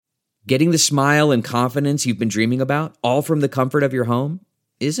Getting the smile and confidence you've been dreaming about, all from the comfort of your home,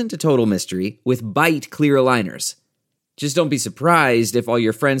 isn't a total mystery with Bite clear aligners. Just don't be surprised if all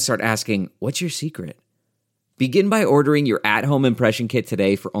your friends start asking, "What's your secret?" Begin by ordering your at-home impression kit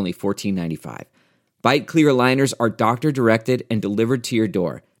today for only $14.95. Bite clear aligners are doctor-directed and delivered to your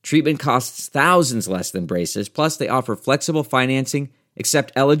door. Treatment costs thousands less than braces, plus they offer flexible financing,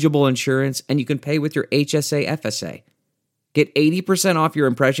 accept eligible insurance, and you can pay with your HSA FSA. Get 80% off your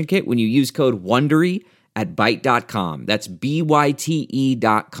impression kit when you use code WONDERY at Byte.com. That's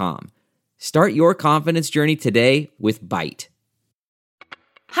BYTE.com. Start your confidence journey today with Byte.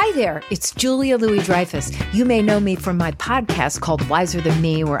 Hi there, it's Julia Louis-Dreyfus. You may know me from my podcast called Wiser Than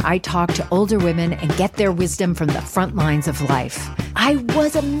Me, where I talk to older women and get their wisdom from the front lines of life. I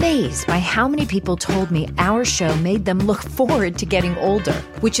was amazed by how many people told me our show made them look forward to getting older,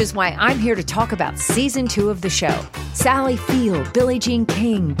 which is why I'm here to talk about season 2 of the show. Sally Field, Billie Jean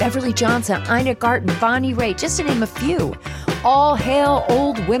King, Beverly Johnson, Ina Garten, Bonnie Raitt, just to name a few. All hail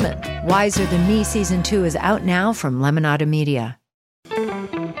old women. Wiser Than Me season 2 is out now from Lemonada Media.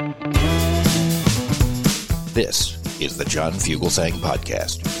 This is the John Fugelsang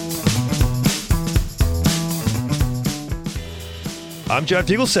Podcast. I'm John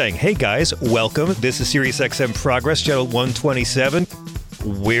Fugelsang. Hey guys, welcome. This is SiriusXM Progress, Channel 127.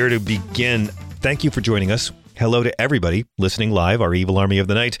 Where to begin? Thank you for joining us. Hello to everybody listening live, our evil army of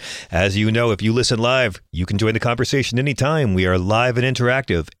the night. As you know, if you listen live, you can join the conversation anytime. We are live and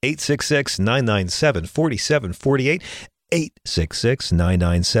interactive. 866-997-4748.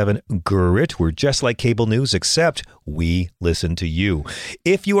 866-997-GRIT. We're just like cable news, except we listen to you.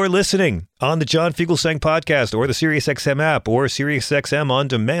 If you are listening on the John Fugelsang podcast or the SiriusXM app or SiriusXM on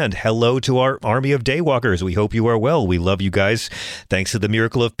demand, hello to our army of daywalkers. We hope you are well. We love you guys. Thanks to the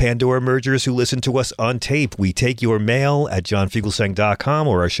miracle of Pandora mergers who listen to us on tape. We take your mail at johnfugelsang.com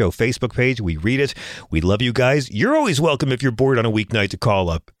or our show Facebook page. We read it. We love you guys. You're always welcome if you're bored on a weeknight to call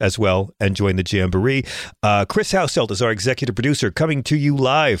up as well and join the Jamboree. Chris Houselt is our executive producer, coming to you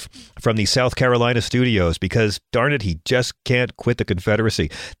live from the South Carolina studios because, darn it, he just can't quit the Confederacy.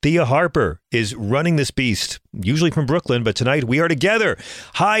 Thea Harper is running this beast, usually from Brooklyn, but tonight we are together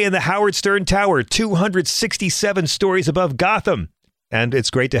high in the Howard Stern Tower, 267 stories above Gotham. And it's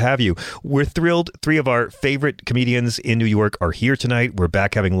great to have you. We're thrilled. 3 of our favorite comedians in New York are here tonight. We're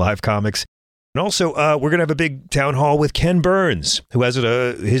back having live comics. And also, we're going to have a big town hall with Ken Burns, who has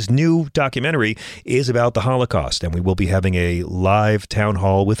his new documentary is about the Holocaust. And we will be having a live town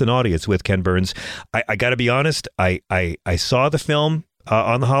hall with an audience with Ken Burns. I got to be honest, I saw the film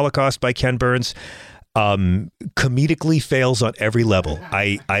on the Holocaust by Ken Burns. Comedically fails on every level.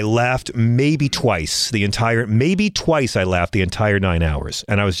 I laughed maybe twice I laughed the entire 9 hours,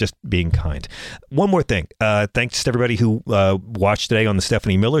 and I was just being kind. One more thing. Thanks to everybody who watched today on the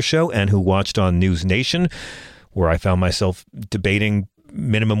Stephanie Miller Show and who watched on News Nation, where I found myself debating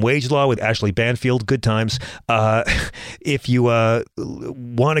minimum wage law with Ashley Banfield. Good times. If you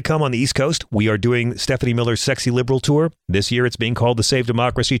want to come on the East Coast, we are doing Stephanie Miller's Sexy Liberal Tour. This year it's being called the Save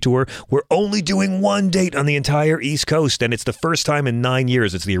Democracy Tour. We're only doing one date on the entire East Coast, and it's the first time in 9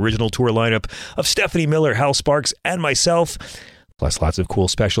 years. It's the original tour lineup of Stephanie Miller, Hal Sparks, and myself, plus lots of cool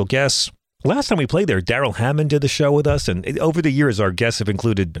special guests. Last time we played there, Daryl Hammond did the show with us, and over the years, our guests have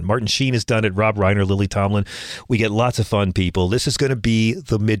included Martin Sheen has done it, Rob Reiner, Lily Tomlin. We get lots of fun people. This is going to be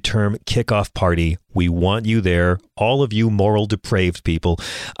the midterm kickoff party. We want you there, all of you moral depraved people.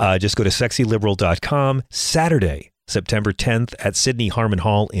 Just go to sexyliberal.com, Saturday, September 10th at Sidney Harmon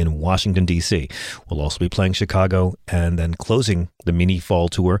Hall in Washington, D.C. We'll also be playing Chicago and then closing the mini fall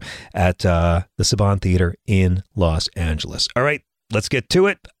tour at the Saban Theater in Los Angeles. All right. Let's get to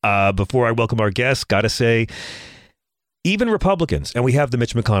it. Before I welcome our guests, got to say, even Republicans, and we have the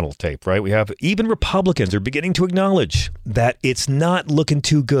Mitch McConnell tape, right? Even Republicans are beginning to acknowledge that it's not looking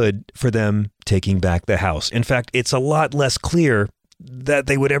too good for them taking back the House. In fact, it's a lot less clear that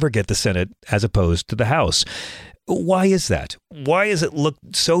they would ever get the Senate as opposed to the House. Why is that? Why does it look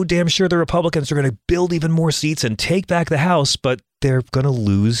so damn sure the Republicans are going to build even more seats and take back the House, but they're going to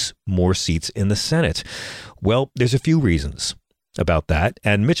lose more seats in the Senate? Well, there's a few reasons about that,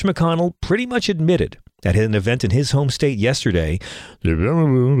 and Mitch McConnell pretty much admitted at an event in his home state yesterday,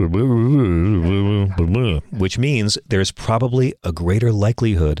 which means there's probably a greater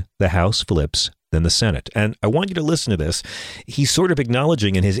likelihood the House flips than the Senate. And I want you to listen to this. He's sort of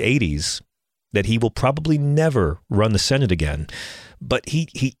acknowledging in his 80s that he will probably never run the Senate again, but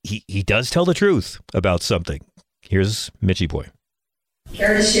he does tell the truth about something. Here's Mitchie Boy.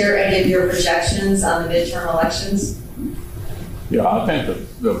 Care to share any of your projections on the midterm elections? Yeah, I think that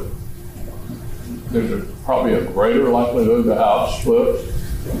there's probably a greater likelihood the House flips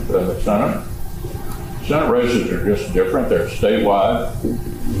the Senate. Senate races are just different. They're statewide.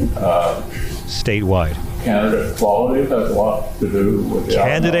 Statewide. Candidate quality has a lot to do with the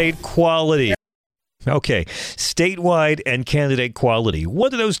candidate quality. Okay, statewide and candidate quality.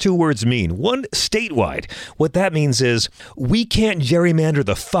 What do those two words mean? One, statewide. What that means is we can't gerrymander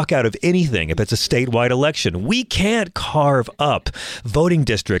the fuck out of anything if it's a statewide election. We can't carve up voting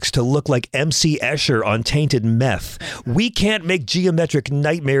districts to look like MC Escher on tainted meth. We can't make geometric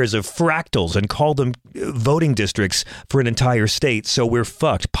nightmares of fractals and call them voting districts for an entire state. So we're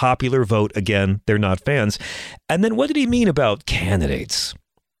fucked. Popular vote, again, they're not fans. And then what did he mean about candidates?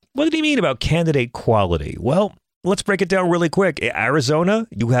 What did he mean about candidate quality? Well, let's break it down really quick. Arizona,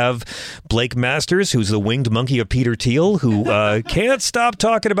 you have Blake Masters, who's the winged monkey of Peter Thiel, who can't stop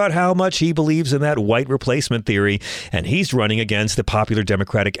talking about how much he believes in that white replacement theory. And he's running against the popular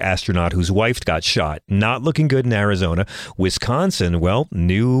Democratic astronaut whose wife got shot. Not looking good in Arizona. Wisconsin, well,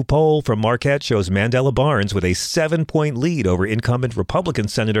 new poll from Marquette shows Mandela Barnes with a 7-point lead over incumbent Republican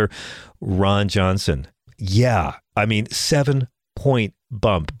Senator Ron Johnson. Yeah, I mean, 7-point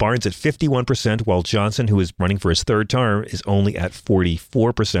bump. Barnes at 51%, while Johnson, who is running for his third term, is only at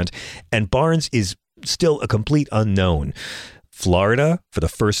 44%. And Barnes is still a complete unknown. Florida, for the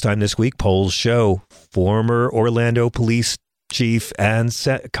first time this week, polls show former Orlando police chief and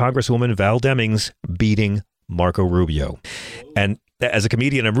Congresswoman Val Demings beating Marco Rubio. And as a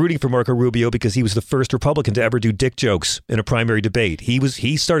comedian, I'm rooting for Marco Rubio because he was the first Republican to ever do dick jokes in a primary debate.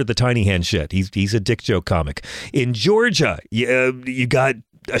 He started the tiny hand shit. He's a dick joke comic. In Georgia, you got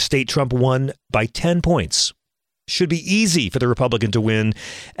a state Trump won by 10 points. Should be easy for the Republican to win.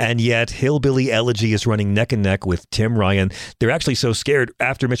 And yet Hillbilly Elegy is running neck and neck with Tim Ryan. They're actually so scared.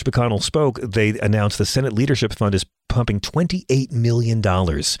 After Mitch McConnell spoke, they announced the Senate Leadership Fund is pumping $28 million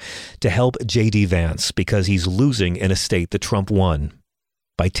to help J.D. Vance because he's losing in a state that Trump won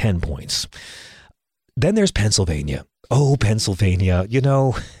by 10 points. Then there's Pennsylvania. Oh, Pennsylvania. You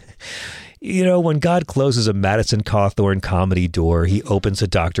know, when God closes a Madison Cawthorn comedy door, he opens a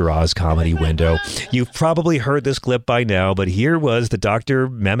Dr. Oz comedy window. You've probably heard this clip by now, but here was the Dr.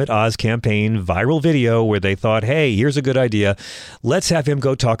 Mehmet Oz campaign viral video where they thought, hey, here's a good idea. Let's have him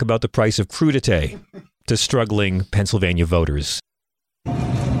go talk about the price of crudité to struggling Pennsylvania voters.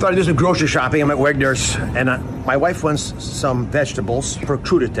 Thought I'd do some grocery shopping. I'm at Wegner's, and my wife wants some vegetables for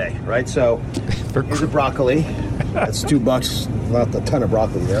crudité, right? So here's the broccoli. That's $2. Not a ton of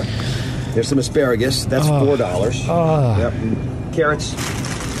broccoli there. There's some asparagus. That's $4. Yep. And carrots.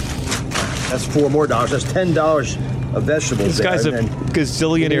 That's $4 more. That's $10 of vegetables. This guy's a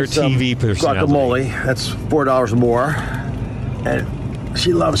gazillionaire TV personality. Guacamole. That's $4 more. And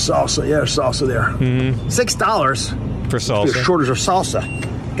she loves salsa. Yeah, there's salsa there. Mm-hmm. $6 for salsa. A shortage of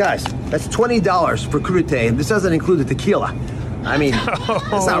salsa. Guys, that's $20 for crudité, and this doesn't include the tequila. I mean,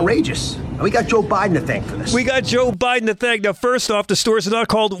 That's outrageous. And we got Joe Biden to thank for this. We got Joe Biden to thank. Now, first off, the store's not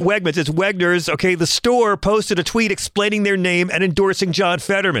called Wegmans. It's Wegner's. Okay, the store posted a tweet explaining their name and endorsing John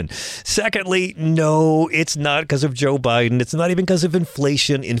Fetterman. Secondly, no, it's not because of Joe Biden. It's not even because of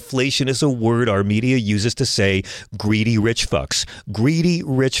inflation. Inflation is a word our media uses to say greedy rich fucks. Greedy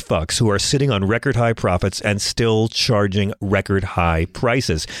rich fucks who are sitting on record high profits and still charging record high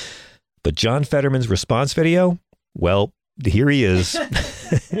prices. But John Fetterman's response video, well, here he is.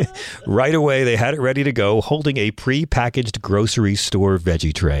 Right away, they had it ready to go, holding a pre-packaged grocery store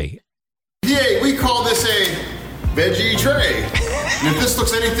veggie tray. Yeah, we call this a veggie tray. And if this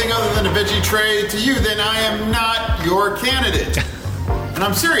looks anything other than a veggie tray to you, then I am not your candidate. And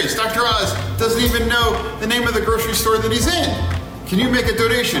I'm serious, Dr. Oz doesn't even know the name of the grocery store that he's in. Can you make a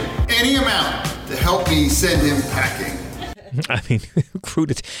donation, any amount, to help me send him packing? I mean,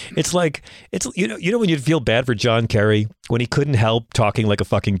 crude. It's like you know when you'd feel bad for John Kerry when he couldn't help talking like a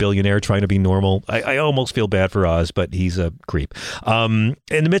fucking billionaire trying to be normal. I almost feel bad for Oz, but he's a creep. In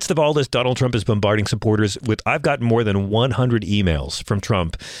the midst of all this, Donald Trump is bombarding supporters with. I've gotten more than 100 emails from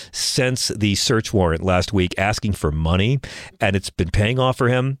Trump since the search warrant last week asking for money, and it's been paying off for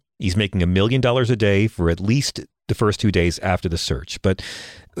him. He's making $1 million a day for at least the first 2 days after the search. But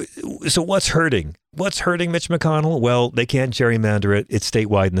so what's hurting? What's hurting Mitch McConnell? Well, they can't gerrymander it. It's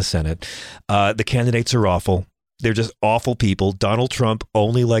statewide in the Senate. The candidates are awful. They're just awful people. Donald Trump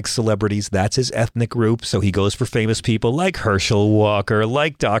only likes celebrities. That's his ethnic group. So he goes for famous people like Herschel Walker,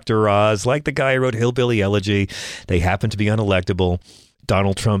 like Dr. Oz, like the guy who wrote Hillbilly Elegy. They happen to be unelectable.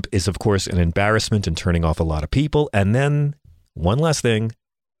 Donald Trump is, of course, an embarrassment and turning off a lot of people. And then one last thing,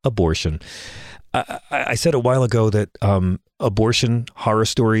 abortion. I said a while ago that abortion horror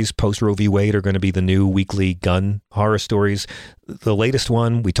stories post Roe v. Wade are going to be the new weekly gun horror stories. The latest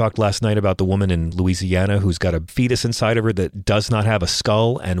one, we talked last night about the woman in Louisiana who's got a fetus inside of her that does not have a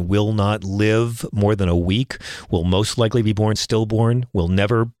skull and will not live more than a week, will most likely be born stillborn, will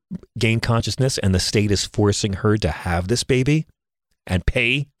never gain consciousness, and the state is forcing her to have this baby and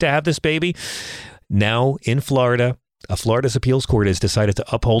pay to have this baby. Now in Florida, Florida's appeals court has decided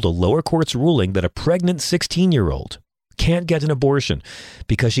to uphold a lower court's ruling that a pregnant 16-year-old can't get an abortion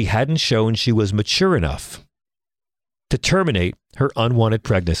because she hadn't shown she was mature enough to terminate her unwanted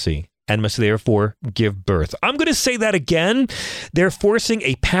pregnancy and must therefore give birth. I'm going to say that again. They're forcing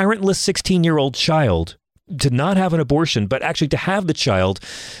a parentless 16-year-old child to not have an abortion, but actually to have the child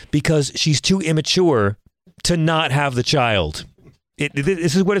because she's too immature to not have the child.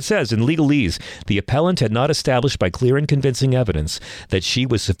 This is what it says in legalese. The appellant had not established by clear and convincing evidence that she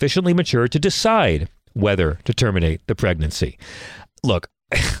was sufficiently mature to decide whether to terminate the pregnancy. Look,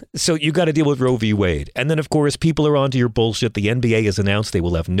 so you got to deal with Roe v. Wade. And then, of course, people are onto your bullshit. The NBA has announced they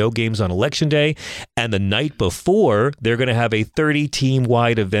will have no games on Election Day. And the night before, they're going to have a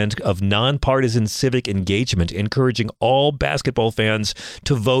 30-team-wide event of nonpartisan civic engagement, encouraging all basketball fans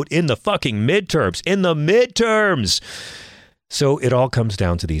to vote in the fucking midterms. In the midterms! So it all comes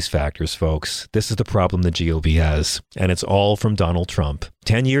down to these factors, folks. This is the problem the GOP has, and it's all from Donald Trump.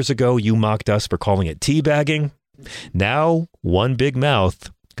 10 years ago, you mocked us for calling it teabagging. Now, one big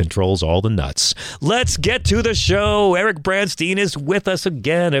mouth controls all the nuts. Let's get to the show. Eric Branstein is with us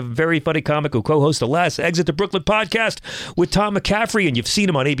again, a very funny comic who co-hosts the Last Exit to Brooklyn podcast with Tom McCaffrey, and you've seen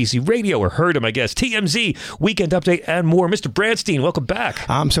him on ABC Radio or heard him, I guess, TMZ, Weekend Update, and more. Mr. Branstein, welcome back.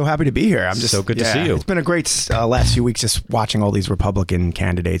 I'm so happy to be here. I'm just so good to see you. It's been a great last few weeks just watching all these Republican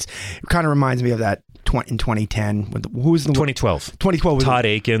candidates. It kind of reminds me of that in 2010. Who was the 2012? 2012. Was Todd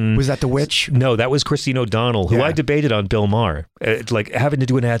Aiken. Was that the witch? No, that was Christine O'Donnell, who I debated on Bill Maher. Like having to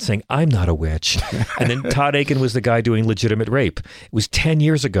do an ad saying, I'm not a witch. And then Todd Aiken was the guy doing legitimate rape. It was 10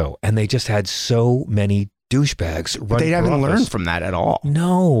 years ago, and they just had so many douchebags running. They haven't office. learned from that at all.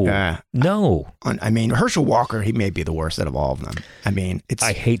 No. No. I mean, Herschel Walker, he may be the worst out of all of them. I mean,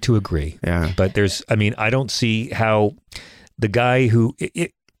 I hate to agree. Yeah. But I don't see how the guy who...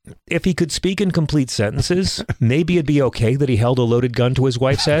 If he could speak in complete sentences, maybe it'd be okay that he held a loaded gun to his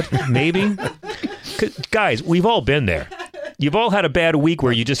wife's head. Maybe. Guys, we've all been there. You've all had a bad week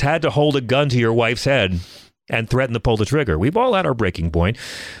where you just had to hold a gun to your wife's head and threaten to pull the trigger. We've all had our breaking point.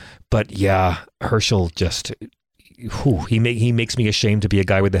 But yeah, Herschel just... he makes me ashamed to be a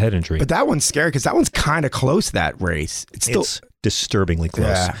guy with a head injury. But that one's scary because that one's kind of close, that race. It's disturbingly close.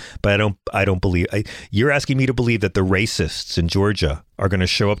 Yeah. But I don't believe... you're asking me to believe that the racists in Georgia are going to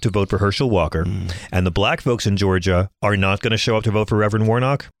show up to vote for Herschel Walker and the black folks in Georgia are not going to show up to vote for Reverend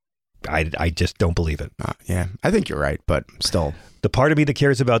Warnock? I just don't believe it. Yeah, I think you're right, but still. The part of me that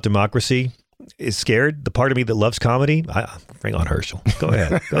cares about democracy is scared. The part of me that loves comedy, bring on Herschel. Go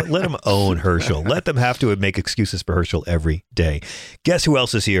ahead. Let them own Herschel. Let them have to make excuses for Herschel every day. Guess who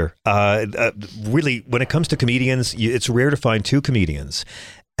else is here? Really, when it comes to comedians, it's rare to find two comedians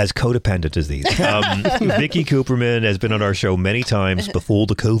as codependent as these. Vicky Cooperman has been on our show many times before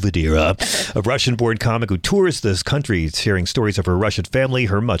the COVID era. A Russian-born comic who tours this country sharing stories of her Russian family,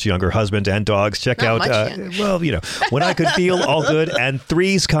 her much younger husband, and dogs. Check out, When I Could Feel, All Good, and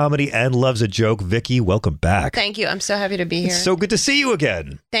Three's Comedy and Loves a Joke. Vicky, welcome back. Thank you. I'm so happy to be here. It's so good to see you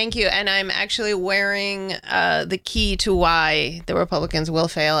again. Thank you. And I'm actually wearing the key to why the Republicans will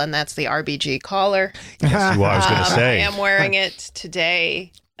fail, and that's the RBG collar. Yes, you are. I was going to say. I am wearing it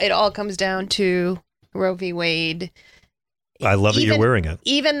today. It all comes down to Roe v. Wade. I love that you're wearing it.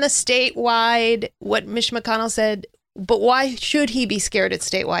 Even the statewide, what Mitch McConnell said, but why should he be scared at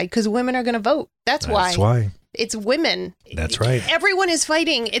statewide? Because women are going to vote. That's why. That's why. It's women. That's right. Everyone is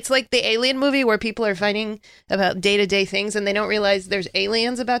fighting. It's like the Alien movie where people are fighting about day-to-day things and they don't realize there's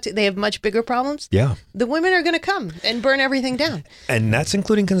aliens about to. They have much bigger problems. Yeah. The women are going to come and burn everything down. And that's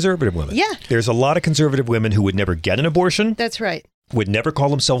including conservative women. Yeah. There's a lot of conservative women who would never get an abortion. That's right. Would never call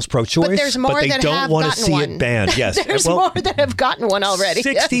themselves pro-choice, but there's more but they that don't have want to gotten see one. It banned. Yes, there's more that have gotten one already.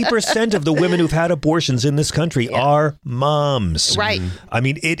 60% of the women who've had abortions in this country are moms. Right. I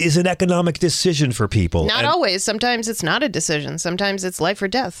mean, it is an economic decision for people. Not always. Sometimes it's not a decision. Sometimes it's life or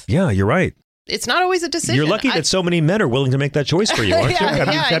death. Yeah, you're right. It's not always a decision. You're lucky that so many men are willing to make that choice for you, aren't you?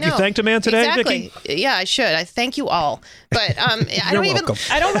 Have you thanked a man today, exactly. Vicky? Yeah, I should. I thank you all. But I don't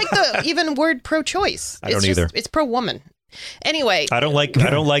like the even word pro-choice. I don't either. It's pro-woman. Anyway, I don't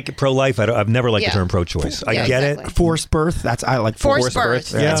like pro-life. I've never liked the term pro-choice. I get it. Forced birth. I like forced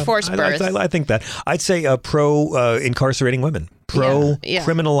birth. Yeah. That's forced birth. I think that. I'd say pro-incarcerating women.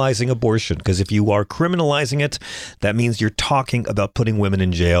 criminalizing abortion, because if you are criminalizing it, that means you're talking about putting women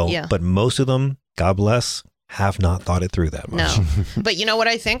in jail. Yeah. But most of them, God bless, have not thought it through that much. No. But you know what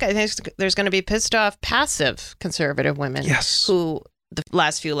I think? I think there's going to be pissed off passive conservative women who the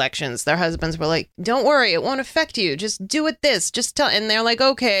last few elections, their husbands were like, don't worry, it won't affect you. Just do it this. Just tell. And they're like,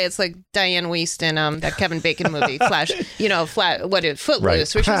 okay. It's like Diane Wiest in that Kevin Bacon movie,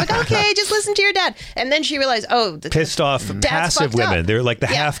 Footloose, where she was like, okay, just listen to your dad. And then she realized, pissed off passive women. They're like the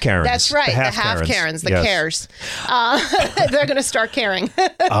half Karens. That's right. The half Karens, the cares. They're going to start caring.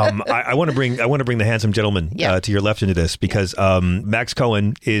 I want to bring the handsome gentleman to your left into this, because Max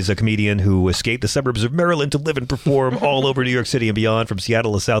Cohen is a comedian who escaped the suburbs of Maryland to live and perform all over New York City and beyond. From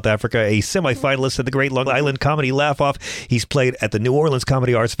Seattle to South Africa, a semi-finalist at the Great Long Island Comedy Laugh-Off. He's played at the New Orleans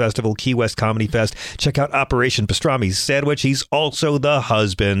Comedy Arts Festival, Key West Comedy Fest. Check out Operation Pastrami's Sandwich. He's also the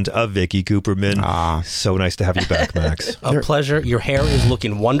husband of Vicky Cooperman. So nice to have you back, Max. A pleasure. Your hair is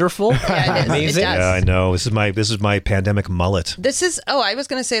looking wonderful. Yeah, amazing. It does. Yeah, I know. This is my pandemic mullet. This is. I was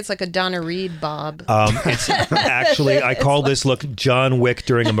going to say it's like a Donna Reed bob. It's actually, I call this look John Wick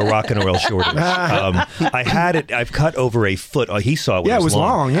during a Moroccan oil shortage. I had it. I've cut over a foot. He saw it. It was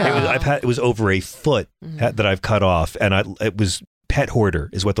long. Yeah, it was over a foot that I've cut off, and it was pet hoarder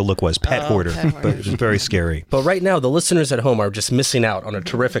is what the look was. Pet hoarder, but it was very scary. But right now, the listeners at home are just missing out on a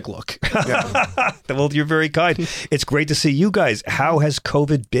terrific look. Well, you're very kind. It's great to see you guys. How has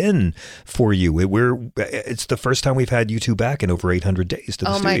COVID been for you? It's the first time we've had you two back in over 800 days to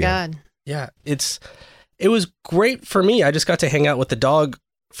the studio. Oh my God. Yeah, it was great for me. I just got to hang out with the dog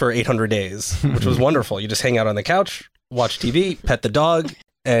for 800 days, which was wonderful. You just hang out on the couch, watch TV, pet the dog.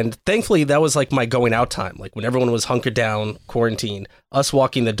 And thankfully, that was like my going out time. Like when everyone was hunkered down, quarantined, us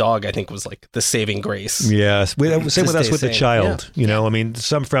walking the dog, I think was like the saving grace. Yes. Same with us with the child. Yeah. You know, I mean,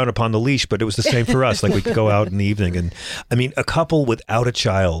 some frown upon the leash, but it was the same for us. Like we could go out in the evening. And I mean, a couple without a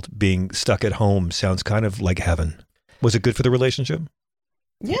child being stuck at home sounds kind of like heaven. Was it good for the relationship?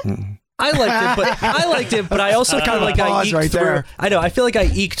 Yeah. I liked it, but I also kind of like I eked through. There. I know. I feel like I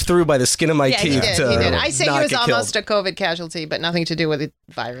eked through by the skin of my teeth. He did. I say he was almost killed. a COVID casualty, but nothing to do with the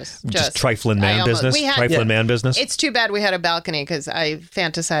virus. Just trifling man business. Man business. It's too bad we had a balcony because I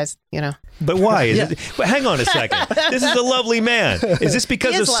fantasized, But why? Hang on a second. This is a lovely man. Is this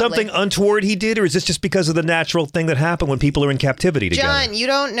because of something untoward he did, or is this just because of the natural thing that happened when people are in captivity together? John, you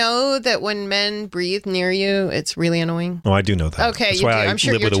don't know that when men breathe near you, it's really annoying? Oh, I do know that. Okay, that's why I'm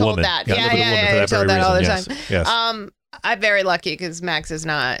sure live you're with a told woman. that. Yeah, you're told that all the time. Yes. I'm very lucky because Max is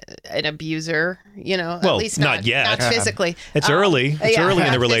not an abuser, well, at least not yet. Not physically. It's early. It's early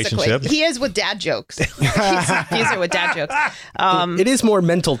in the relationship. He is with dad jokes. He's an abuser with dad jokes. It is more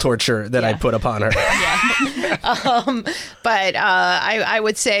mental torture that I put upon her. But I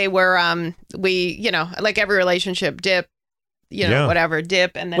would say we, like every relationship, dip. Whatever,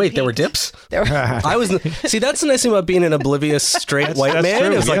 dip, and then wait, there were dips? There were. See, that's the nice thing about being an oblivious straight white man.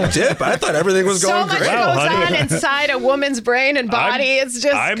 True, it's like dip. I thought everything was going great. So much goes on inside a woman's brain and body. It's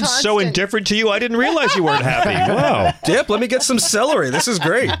just I'm constant. So indifferent to you. I didn't realize you weren't happy. Wow. Dip, let me get some celery. This is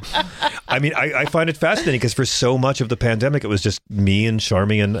great. I mean, I find it fascinating because for so much of the pandemic, it was just me and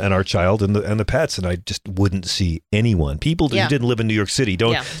Charmy and our child and the pets, and I just wouldn't see anyone. People who didn't live in New York City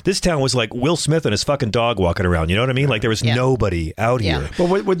This town was like Will Smith and his fucking dog walking around. You know what I mean? Like there was nobody out here.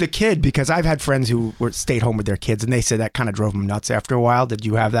 But with the kid, because I've had friends who stayed home with their kids, and they said that kind of drove them nuts after a while. Did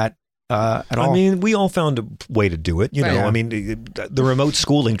you have that at all? I mean, we all found a way to do it. You know, I mean, the remote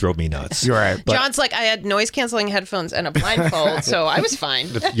schooling drove me nuts. You're right. But John's like, I had noise canceling headphones and a blindfold, so I was fine.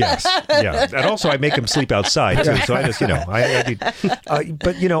 Yes, yeah, and also I make him sleep outside too. So I just,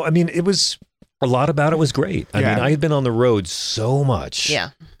 but I mean, it was a lot about it was great. I mean, I had been on the road so much. Yeah.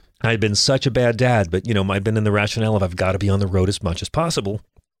 I'd been such a bad dad, but I'd been in the rationale of I've got to be on the road as much as possible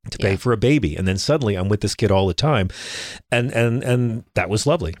to pay for a baby. And then suddenly I'm with this kid all the time. And that was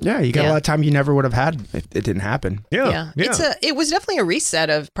lovely. Yeah, you got a lot of time you never would have had if it didn't happen. Yeah. It was definitely a reset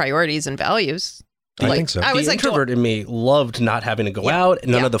of priorities and values. I think so. I was the introvert in me loved not having to go out.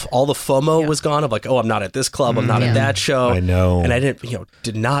 And none of all the FOMO was gone of like, I'm not at this club, I'm not at that show. I know. And I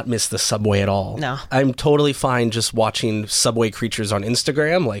did not miss the subway at all. No. I'm totally fine just watching subway creatures on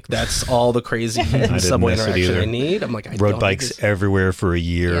Instagram. Like that's all the crazy subway interaction I need. I'm like, I rode bikes everywhere for a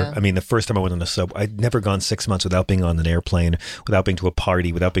year. Yeah. I mean, the first time I went on the subway, I'd never gone 6 months without being on an airplane, without being to a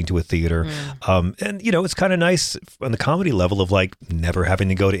party, without being to a theater. And it's kind of nice on the comedy level of like never having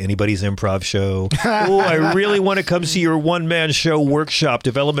to go to anybody's improv show. I really want to come see your one-man show workshop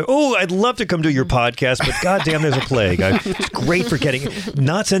development. Oh, I'd love to come do your podcast, but goddamn, there's a plague. It's great for getting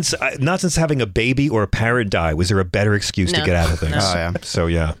not since having a baby or a parent die was there a better excuse to get out of things. No. Oh, yeah. So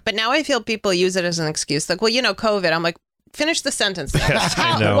yeah. But now I feel people use it as an excuse. Like, well, COVID. I'm like, finish the sentence. Yes,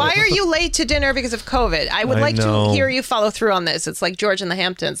 I know. Why are you late to dinner because of COVID? I would like to hear you follow through on this. It's like George in the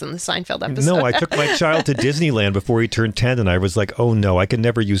Hamptons in the Seinfeld episode. No, I took my child to Disneyland before he turned 10, and I was like, oh no, I can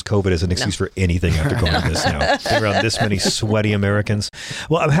never use COVID as an excuse for anything after going to this now. Being around this many sweaty Americans.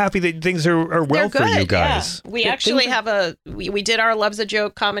 Well, I'm happy that things are well for you guys. Yeah. We actually have we did our Love's a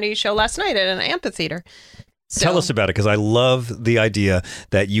Joke comedy show last night at an amphitheater. Tell us about it, because I love the idea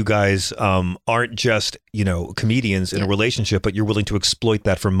that you guys aren't just, comedians in a relationship, but you're willing to exploit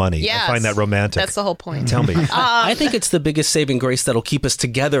that for money. Yes. I find that romantic. That's the whole point. Tell me. I think it's the biggest saving grace that'll keep us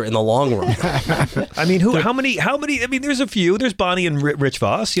together in the long run. I mean, how many? I mean, there's a few. There's Bonnie and Rich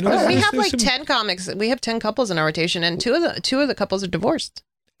Voss. We have like 10 comics. We have 10 couples in our rotation, and two of the couples are divorced.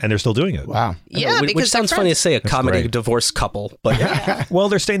 And they're still doing it. Wow. Yeah, which sounds funny to say, a comedy divorce couple, but well,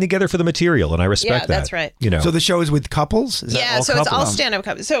 they're staying together for the material, and I respect that. Yeah, that's right. So the show is with couples? Is that all so couples? it's all stand-up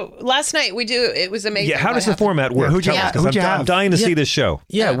couples. So last night it was amazing. Yeah, how does the format work? Who'd you have? I'm dying to see this show.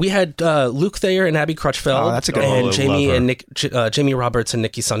 Yeah, we had Luke Thayer and Abby Crutchfeld. Oh, that's a good and one. Jamie Roberts and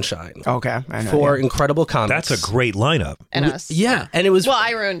Nikki Sunshine. Okay. I know, Four incredible comics. That's a great lineup. And us. Yeah, and it was... Well,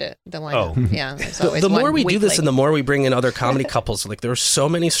 I ruined it, the lineup. Oh. Yeah. The more we do this and the more we bring in other comedy couples, like there are so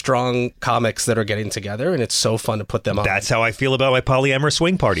many strong comics that are getting together, and it's so fun to put them on. That's how I feel about my polyamorous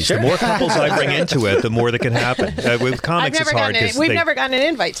swing parties. Sure. The more couples I bring into it, the more that can happen. With comics, it's hard. We've never gotten an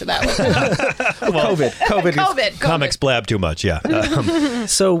invite to that one. COVID. Comics blab too much, yeah.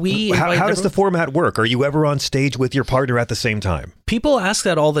 So how does the format work? Are you ever on stage with your partner at the same time? People ask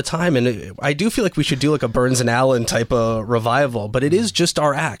that all the time, and I do feel like we should do like a Burns and Allen type of revival, but it is just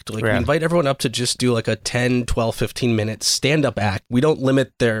our act. Like we invite everyone up to just do like a 10, 12, 15-minute stand-up act. We don't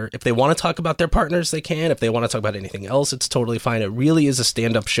limit if they want to talk about their partners, they can. If they want to talk about anything else, it's totally fine. It really is a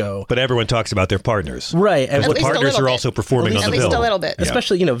stand-up show. But everyone talks about their partners. Right. And the partners are also performing on the bill. At least a little bit. Yeah.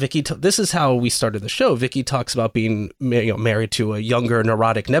 Especially, Vicky, this is how we started the show. Vicky talks about being married to a younger,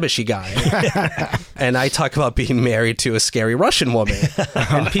 neurotic Nebuchadnezzar guy. And I talk about being married to a scary Russian woman.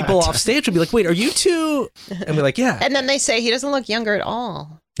 And people off stage would be like, wait, are you two? And we're like, yeah. And then they say he doesn't look younger at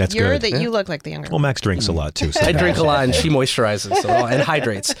all. That's good. You look like the younger one. Well, Max drinks a lot too. So I drink a lot, and she moisturizes and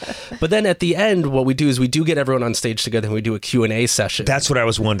hydrates. But then at the end, what we do is we do get everyone on stage together, and we do a Q&A session. That's what I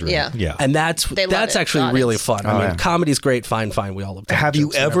was wondering. Yeah. And that's actually really fun. I mean, comedy's great, fine. We all love it. Have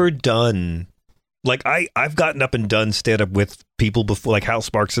you ever done... Like, I've gotten up and done stand-up with people before, like Hal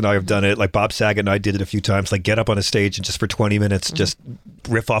Sparks and I have done it, like Bob Saget and I did it a few times, like get up on a stage and just for 20 minutes just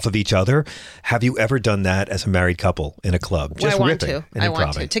riff off of each other. Have you ever done that as a married couple in a club? Just I want ripping to. I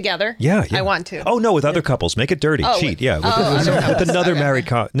want to. Together? Yeah. I want to. Oh, no, with other couples. Make it dirty. Cheat. Yeah. With another married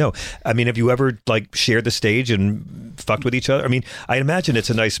couple. No. I mean, have you ever, like, shared the stage and fucked with each other? I mean, I imagine it's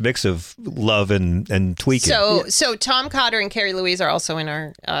a nice mix of love and tweaking. So Tom Cotter and Carrie Louise are also in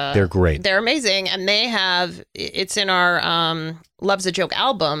our... they're great. They're amazing. And they have... It's in our... Love's a Joke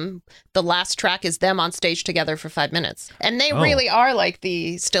album. The last track is them on stage together for 5 minutes. And they really are like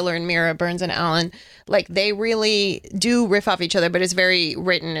the Stiller and Mira, Burns and Allen. Like they really do riff off each other, but it's very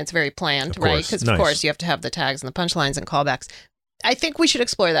written. It's very planned, right? Because of course you have to have the tags and the punchlines and callbacks. I think we should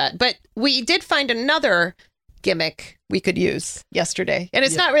explore that. But we did find another gimmick we could use yesterday. And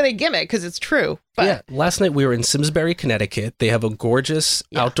it's not really a gimmick because it's true. But last night we were in Simsbury, Connecticut. They have a gorgeous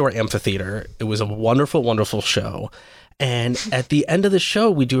outdoor amphitheater. It was a wonderful, wonderful show. And at the end of the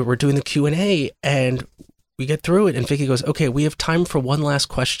show, we're doing the Q&A, and we get through it, and Vicky goes, okay, we have time for one last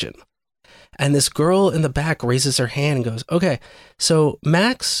question. And this girl in the back raises her hand and goes, okay, so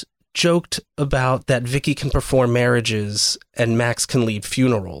Max joked about that Vicky can perform marriages and Max can lead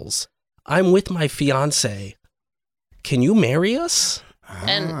funerals. I'm with my fiance. Can you marry us?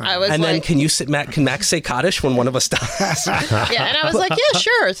 And I was and like, then can Max say Kaddish when one of us dies? yeah, and I was like, yeah,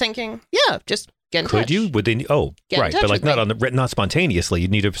 sure, thinking, yeah, just get in touch. Could you? Would they? Oh, Get in right, touch but like with not not spontaneously.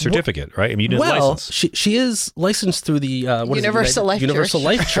 You'd need a certificate, right? I mean, you need a license. She is licensed through the Universal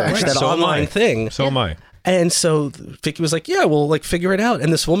Life Church, that so online thing. So am I. And so Vicky was like, yeah, we'll like figure it out.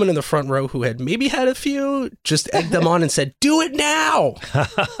 And this woman in the front row who had maybe had a few just egged them on and said, do it now.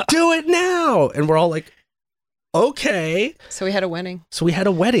 Do it now. And we're all like, okay. So we had a wedding.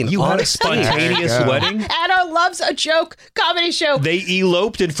 You had a spontaneous wedding? At our Love's a Joke comedy show. They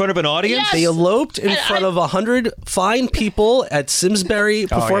eloped in front of an audience? Yes. They eloped in front of 100 fine people at Simsbury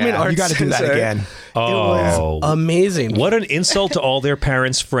Performing Arts You got to do that Center. again. Oh, amazing. What an insult to all their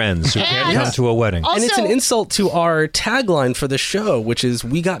parents' friends who can't come to a wedding. Also, and it's an insult to our tagline for the show, which is,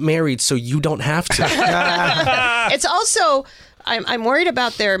 we got married so you don't have to. It's also... I'm worried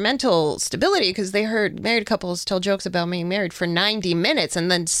about their mental stability because they heard married couples tell jokes about being married for 90 minutes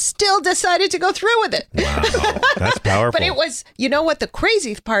and then still decided to go through with it. Wow, that's powerful. But it was, you know what the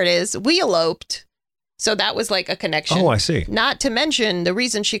crazy part is? We eloped. So that was like a connection. Oh, I see. Not to mention the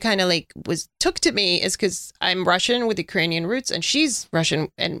reason she kind of like took to me is because I'm Russian with Ukrainian roots, and she's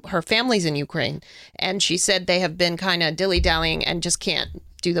Russian and her family's in Ukraine. And she said they have been kind of dilly-dallying and just can't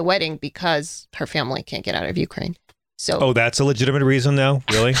do the wedding because her family can't get out of Ukraine. So, oh, that's a legitimate reason now?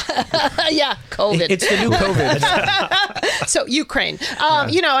 Really? Yeah, COVID. It's the new COVID. So Ukraine.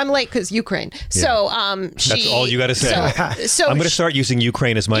 You know, I'm late because Ukraine. So that's all you got to say. So I'm going to start using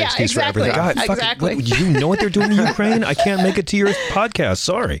Ukraine as my excuse for everything. God, exactly. Do you know what they're doing in Ukraine? I can't make it to your podcast.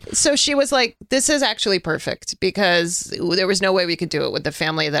 Sorry. So she was like, this is actually perfect because there was no way we could do it with the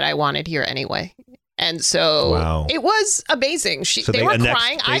family that I wanted here anyway. And so it was amazing. They were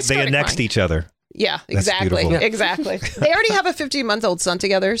crying. They annexed each other. Yeah, exactly. Exactly. They already have a 15-month-old son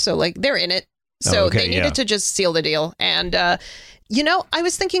together. So like they're in it. So they needed to just seal the deal. And, you know, I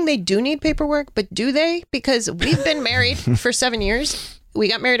was thinking they do need paperwork, but do they? Because we've been married for 7 years. We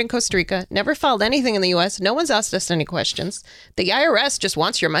got married in Costa Rica, never filed anything in the U.S. No one's asked us any questions. The IRS just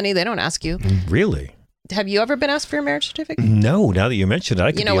wants your money. They don't ask you. Really? Have you ever been asked for a marriage certificate? No, now that you mentioned it,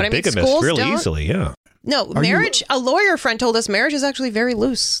 I could be a bigamist real easily, yeah. No, marriage. A lawyer friend told us marriage is actually very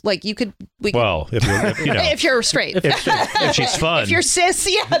loose. Like you could. Well, if you're straight, if she's fun, if you're cis,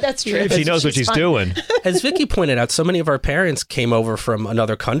 yeah, that's true. If she knows what she's doing. As Vicky pointed out, so many of our parents came over from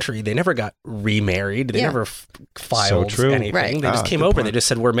another country. They never got remarried. They never filed anything. Right. They just came over. Point. They just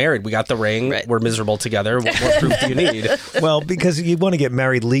said, "We're married. We got the ring. We're miserable together. What proof do you need?" Well, because you want to get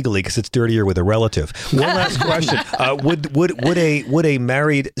married legally because it's dirtier with a relative. One last question: Would a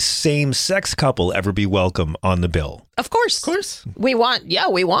married same-sex couple ever be welcome on the bill? Of course. We want.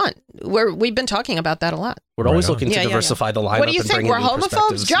 We've been talking about that a lot. We're always looking to diversify the lineup. What do you think? We're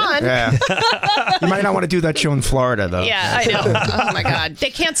homophobes, John? Yeah. You might not want to do that show in Florida, though. Yeah, I know. Oh my God,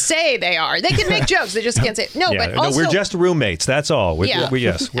 they can't say they are. They can make jokes. They just can't say but also we're just roommates. That's all. We're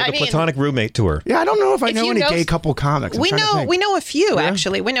the platonic roommate tour. Yeah, I don't know if I know any gay couple comics. We know a few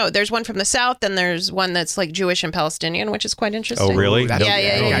actually. We know there's one from the South, and there's one that's like Jewish and Palestinian, which is quite interesting. Oh, really?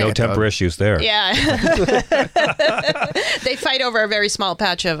 Yeah. No temper issues there. Yeah. They fight over a very small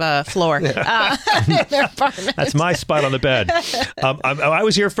patch of floor in their apartment. That's my spot on the bed. I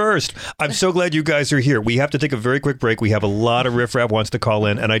was here first. I'm so glad you guys are here. We have to take a very quick break. We have a lot of riffraff wants to call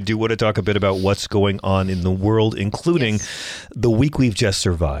in, and I do want to talk a bit about what's going on in the world, including the week we've just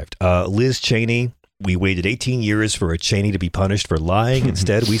survived. Liz Cheney. We waited 18 years for a Cheney to be punished for lying.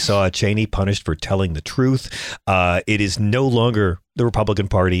 Instead, we saw a Cheney punished for telling the truth. It is no longer the Republican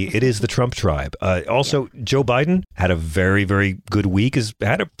Party. It is the Trump tribe. Also, Joe Biden had a very, very good week. Has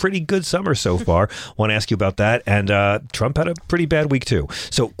had a pretty good summer so far. Want to ask you about that. And Trump had a pretty bad week, too.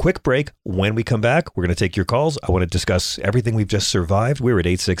 So quick break. When we come back, we're going to take your calls. I want to discuss everything we've just survived. We're at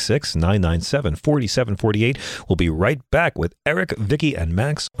 866-997-4748. We'll be right back with Eric, Vicky, and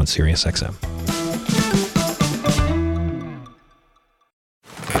Max on Sirius XM.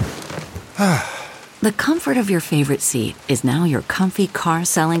 The comfort of your favorite seat is now your comfy car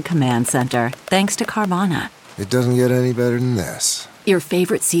selling command center, thanks to Carvana. It doesn't get any better than this. Your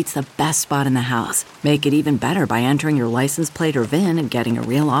favorite seat's the best spot in the house. Make it even better by entering your license plate or VIN and getting a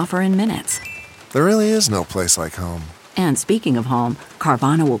real offer in minutes. There really is no place like home. And speaking of home,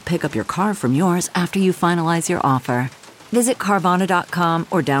 Carvana will pick up your car from yours after you finalize your offer. Visit Carvana.com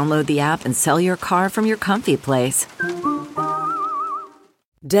or download the app and sell your car from your comfy place.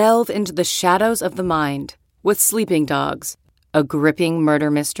 Delve into the shadows of the mind with Sleeping Dogs, a gripping murder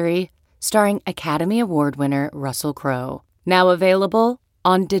mystery starring Academy Award winner Russell Crowe. Now available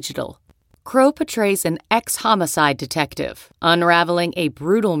on digital. Crowe portrays an ex-homicide detective unraveling a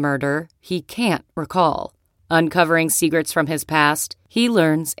brutal murder he can't recall. Uncovering secrets from his past, he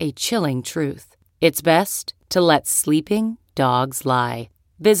learns a chilling truth. It's best to let sleeping dogs lie.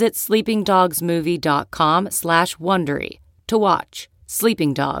 Visit sleepingdogsmovie.com/Wondery to watch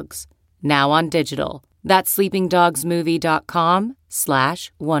Sleeping Dogs, now on digital. That's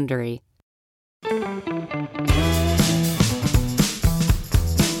sleepingdogsmovie.com/Wondery.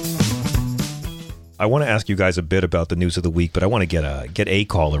 I want to ask you guys a bit about the news of the week, but I want to get a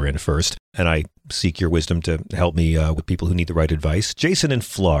caller in first, and I seek your wisdom to help me with people who need the right advice. Jason in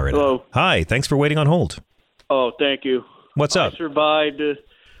Florida. Hello. Hi, thanks for waiting on hold. Oh, thank you. What's up? I survived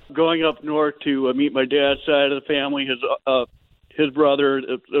going up north to meet my dad's side of the family. His brother,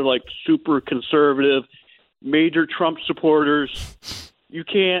 they're like super conservative, major Trump supporters. You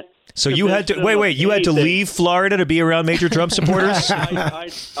can't. So you had to wait. You had to leave Florida to be around major Trump supporters.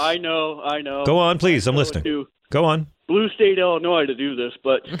 I know. Go on, please. I'm listening. Go on. Blue State, Illinois, to do this,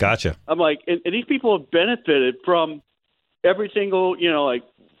 but gotcha. I'm like, and these people have benefited from every single thing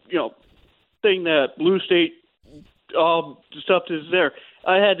that Blue State, all the stuff is there.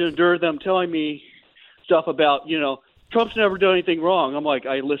 I had to endure them telling me stuff about, Trump's never done anything wrong. I'm like,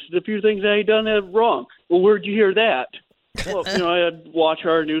 I listed a few things that he done that wrong. Well, where'd you hear that? Well, I watch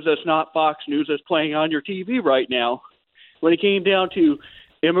our news that's not Fox News that's playing on your TV right now. When it came down to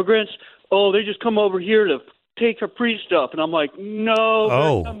immigrants, they just come over here to take our free stuff. And I'm like, no,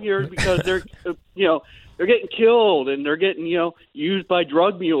 they come here because they're, they're getting killed and they're getting, used by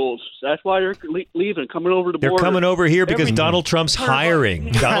drug mules. That's why they're leaving, coming over the border. They're coming over here because Donald Trump's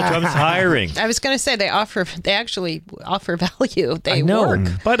hiring. Donald Trump's hiring. I was going to say they actually offer value. They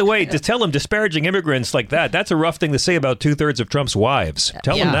work. By the way, to tell them disparaging immigrants like that's a rough thing to say about 2/3 of Trump's wives.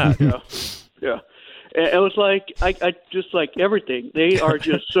 Tell them that. Yeah. And it was like, I just like everything. They are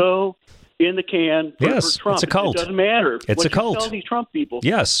just so in the can for Trump. It's a cult. It doesn't matter. It's a cult. Tell these Trump people.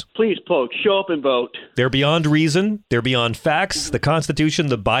 Yes. Please, folks, show up and vote. They're beyond reason. They're beyond facts. The Constitution,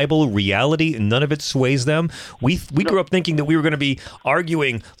 the Bible, reality, none of it sways them. We grew up thinking that we were going to be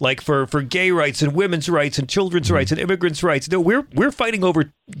arguing like for gay rights and women's rights and children's rights and immigrants' rights. No, we're fighting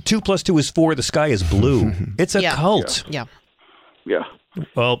over 2 + 2 is 4. The sky is blue. It's a cult. Yeah.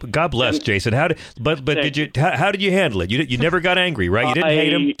 Well, God bless, Jason. How did you handle it? You never got angry, right? You didn't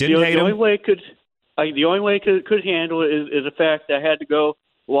hate him. The only way I could handle it is the fact that I had to go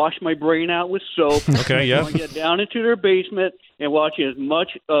wash my brain out with soap. Okay, yeah. I get down into their basement and watch as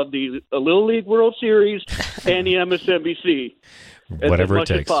much of the Little League World Series and the MSNBC Whatever as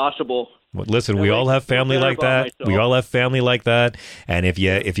much it takes. as possible. Well, listen, we all have family like that. We all have family like that. And if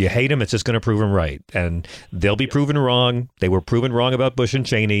you hate them, it's just going to prove them right. And they'll be proven wrong. They were proven wrong about Bush and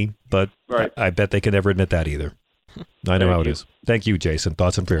Cheney, but I bet they can never admit that either. I know how it is. Thank you, Jason.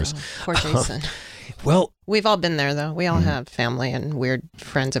 Thoughts and prayers. Poor Jason. Well, we've all been there, though. We all have family and weird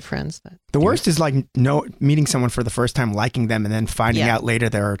friends of friends. The worst is like meeting someone for the first time, liking them, and then finding out later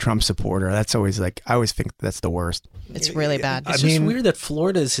they're a Trump supporter. That's always I always think that's the worst. It's really bad. It's just weird that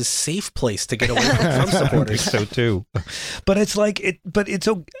Florida is his safe place to get away from Trump supporters. I think so too. But it's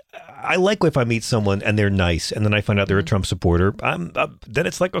I like if I meet someone and they're nice, and then I find out they're a Trump supporter. Then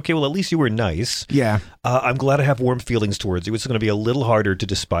it's like, okay, well, at least you were nice. Yeah. I'm glad I have warm feelings towards you. It's going to be a little harder to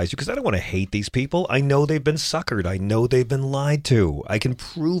despise you because I don't want to hate these people. I know they've been suckered. I know they've been lied to. I can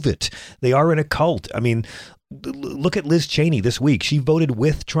prove it. They are in a cult. I mean, look at Liz Cheney this week. She voted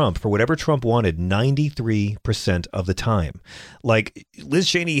with Trump for whatever Trump wanted 93% of the time. Like, Liz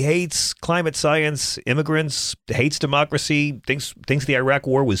Cheney hates climate science, immigrants, hates democracy, thinks the Iraq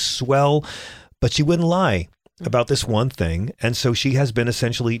war was swell, but she wouldn't lie about this one thing. And so she has been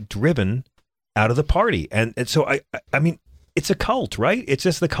essentially driven out of the party. And so, I mean, it's a cult, right? It's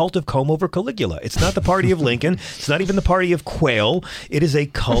just the cult of comb over Caligula. It's not the party of Lincoln. It's not even the party of Quayle. It is a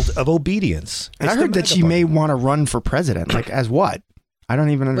cult of obedience. And I heard that she may want to run for president. Like, as what? I don't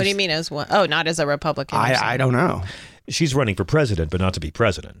even understand. What do you mean as what? Oh, not as a Republican. I don't know. She's running for president, but not to be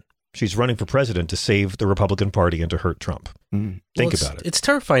president. She's running for president to save the Republican Party and to hurt Trump. Think about it. It's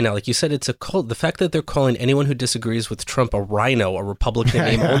terrifying now. Like you said, it's a cult. The fact that they're calling anyone who disagrees with Trump a rhino, a Republican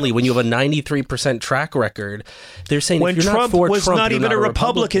name only, when you have a 93% track record, they're saying when if you're Trump not for was Trump, not you're even not a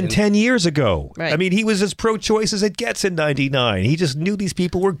Republican 10 years ago. Right. I mean, he was as pro-choice as it gets in 99. He just knew these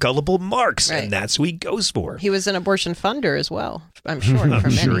people were gullible marks, and that's who he goes for. He was an abortion funder as well, I'm sure. I'm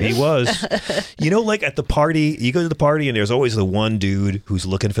sure he was. Like at the party, you go to the party and there's always the one dude who's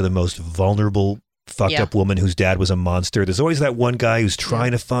looking for the most vulnerable, fucked up woman whose dad was a monster. There's always that one guy who's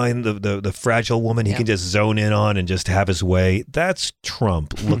trying to find the fragile woman he can just zone in on and just have his way. That's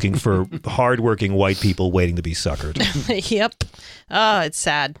Trump looking for hardworking white people waiting to be suckered. Yep. Oh, it's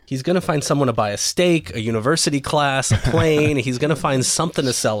sad. He's going to find someone to buy a steak, a university class, a plane. He's going to find something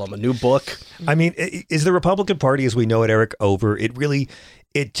to sell them, a new book. I mean, is the Republican Party as we know it, Eric, over?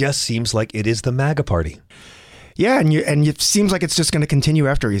 It just seems like it is the MAGA party. Yeah, and it seems like it's just going to continue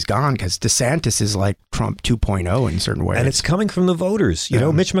after he's gone because DeSantis is like Trump 2.0 in certain ways. And it's coming from the voters. You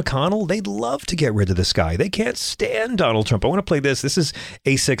know, Mitch McConnell, they'd love to get rid of this guy. They can't stand Donald Trump. I want to play this. This is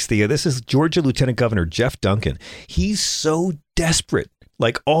A6 Thea. This is Georgia Lieutenant Governor Jeff Duncan. He's so desperate,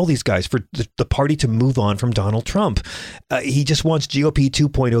 like all these guys, for the party to move on from Donald Trump. He just wants GOP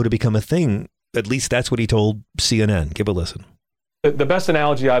 2.0 to become a thing. At least that's what he told CNN. Give a listen. The best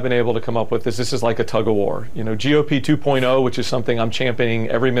analogy I've been able to come up with is this is like a tug of war. You know, GOP 2.0, which is something I'm championing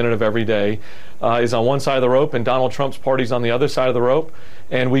every minute of every day, is on one side of the rope, and Donald Trump's party's on the other side of the rope.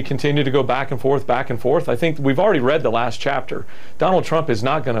 And we continue to go back and forth, back and forth. I think we've already read the last chapter. Donald Trump is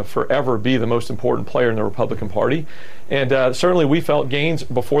not going to forever be the most important player in the Republican Party. And certainly we felt gains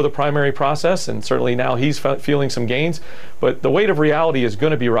before the primary process, and certainly now he's feeling some gains. But the weight of reality is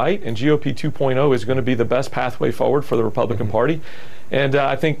going to be right, and GOP 2.0 is going to be the best pathway forward for the Republican Party. And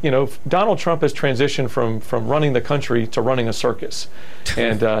I think, Donald Trump has transitioned from running the country to running a circus.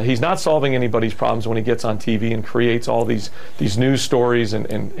 And he's not solving anybody's problems when he gets on TV and creates all these news stories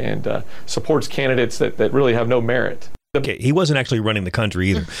and supports candidates that really have no merit. Okay, he wasn't actually running the country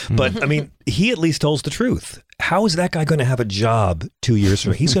either. But, I mean, he at least tells the truth. How is that guy going to have a job 2 years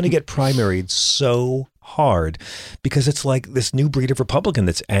from now? He's going to get primaried so hard because it's like this new breed of Republican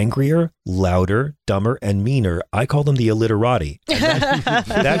that's angrier, louder, dumber, and meaner. I call them the illiterati. And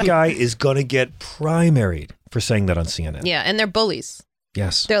that guy is going to get primaried for saying that on CNN. Yeah, and they're bullies.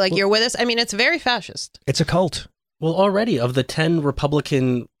 Yes. They're like, you're with us? I mean, it's very fascist. It's a cult. Well, already of the 10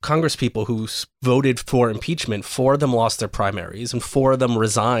 Republican congresspeople who voted for impeachment, 4 of them lost their primaries and 4 of them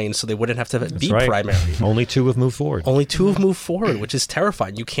resigned so they wouldn't have to be primaried. Only 2 have moved forward. Only 2 have moved forward, which is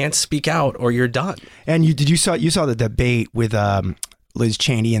terrifying. You can't speak out or you're done. And you saw the debate with Liz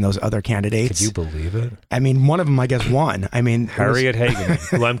Cheney and those other candidates. Could you believe it? I mean, one of them, I guess, won. I mean, Harriet Hagen,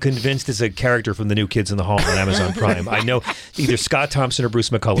 who I'm convinced is a character from the new Kids in the Hall on Amazon Prime. I know either Scott Thompson or Bruce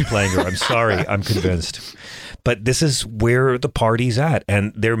McCullough playing her. I'm sorry, I'm convinced. But this is where the party's at,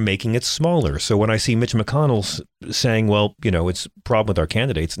 and they're making it smaller. So when I see Mitch McConnell saying, well, it's a problem with our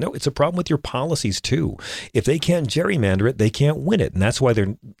candidates. No, it's a problem with your policies, too. If they can't gerrymander it, they can't win it. And that's why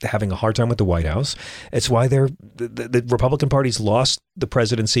they're having a hard time with the White House. It's why the Republican Party's lost the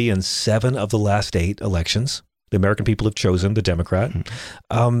presidency in 7 of the last 8 elections. The American people have chosen the Democrat.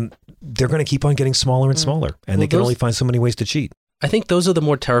 They're going to keep on getting smaller and smaller, and they can only find so many ways to cheat. I think those are the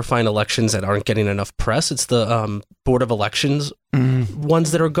more terrifying elections that aren't getting enough press. It's the Board of Elections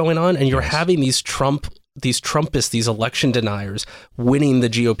ones that are going on, and you're having these Trumpists, these election deniers, winning the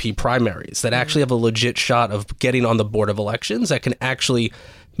GOP primaries that actually have a legit shot of getting on the Board of Elections that can actually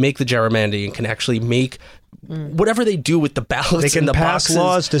make the gerrymandering and can actually make whatever they do with the ballots. They can and the pass boxes,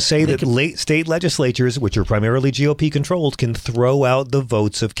 laws to say that state legislatures, which are primarily GOP controlled, can throw out the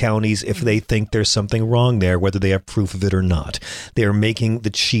votes of counties if they think there's something wrong there, whether they have proof of it or not. They're making the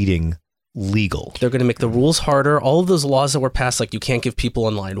cheating legal. They're going to make the rules harder. All of those laws that were passed, like you can't give people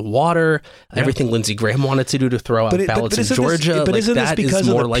in line water, everything Lindsey Graham wanted to do to throw out ballots in Georgia. But isn't this because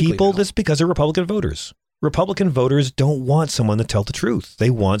of the people? Now. This is because of Republican voters. Republican voters don't want someone to tell the truth.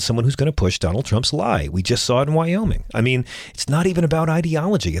 They want someone who's going to push Donald Trump's lie. We just saw it in Wyoming. I mean, it's not even about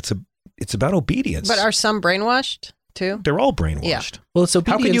ideology. It's about obedience. But are some brainwashed too? They're all brainwashed. Yeah. Well, it's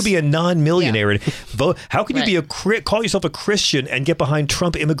obedience. How can you be a non-millionaire and vote? How can you be call yourself a Christian and get behind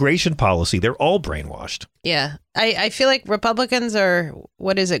Trump immigration policy? They're all brainwashed. Yeah. I feel like Republicans are,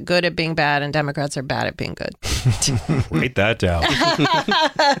 good at being bad, and Democrats are bad at being good. Write that down.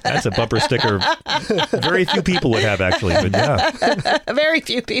 That's a bumper sticker. Very few people would have, actually, but yeah. Very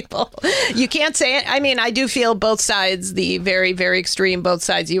few people. You can't say it. I mean, I do feel both sides, the very, very extreme both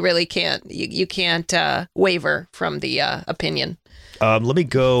sides. You really can't. You can't waver from the opinion. Let me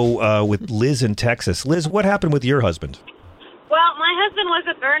go with Liz in Texas. Liz, what happened with your husband? Well, my husband was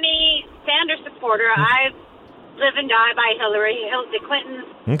a Bernie Sanders supporter. I live and die by Hillary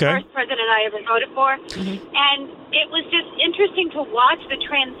Clinton's first president I ever voted for. And it was just interesting to watch the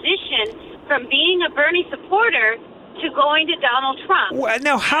transition from being a Bernie supporter to going to Donald Trump. Well,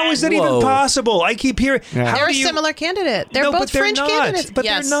 now, how is that even possible? I keep hearing... They're a similar candidate. They're both fringe candidates. But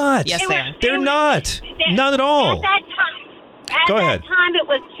they're not. Yes, they are. They're not. Not at all. At that time, it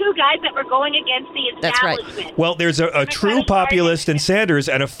was 2 guys that were going against the establishment. That's right. Well, there's a true populist in Sanders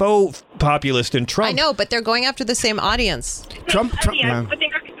and a faux populist in Trump. I know, but they're going after the same audience. Trump yeah. But they're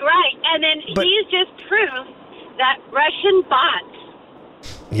right. And then he's just proved that Russian bots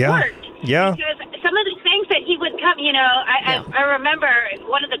worked. Yeah. Because some of the things that he would come, I remember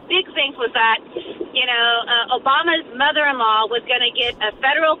one of the big things was that, Obama's mother-in-law was going to get a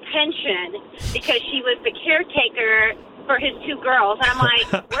federal pension because she was the caretaker for his 2 girls. And I'm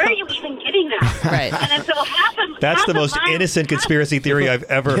like, where are you even getting that? Right. And then so That's the most innocent conspiracy theory I've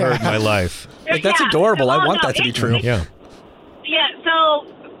ever heard in my life. Like, that's adorable. I want that to be true. Yeah. Yeah, so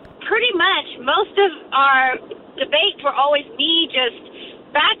pretty much most of our debates were always me just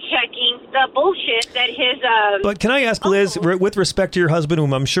fact-checking the bullshit that his... But can I ask, Liz, with respect to your husband,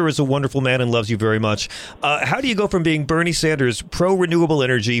 whom I'm sure is a wonderful man and loves you very much, how do you go from being Bernie Sanders, pro-renewable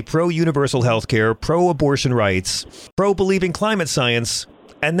energy, pro-universal health care, pro-abortion rights, pro-believing climate science,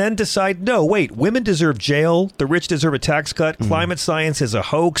 and then decide, no, wait, women deserve jail, the rich deserve a tax cut, climate science is a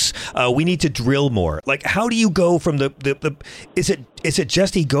hoax, we need to drill more? Like, how do you go from the is it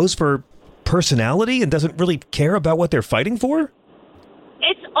just he goes for personality and doesn't really care about what they're fighting for?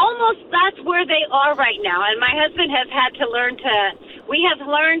 It's almost, that's where they are right now. And my husband has had to we have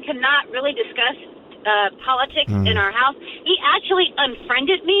learned to not really discuss politics in our house. He actually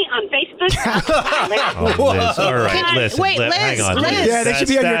unfriended me on Facebook. Liz, all right, listen. Wait, Liz, hang on. Liz. Yeah, they should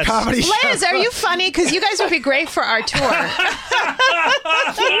be on your comedy show. Liz, are you funny? Because you guys would be great for our tour.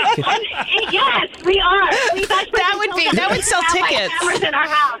 Yes, we are. That would sell tickets. Cameras in our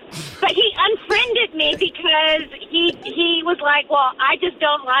house. But he unfriended me because he was like, well, I just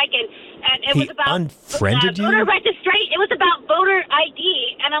don't like it. And it was about unfriended you? Voter registration. It was about voter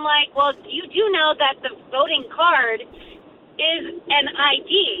ID. And I'm like, well, you do know that the voting card is an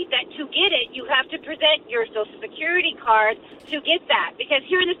ID, that to get it, you have to present your Social Security card to get that. Because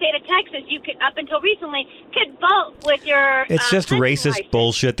here in the state of Texas, you could, up until recently, could vote with your It's just racist license.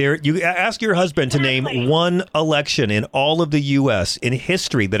 bullshit. There, you ask your husband to name one election in all of the U.S. in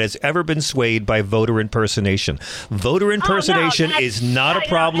history that has ever been swayed by voter impersonation. Voter impersonation is not a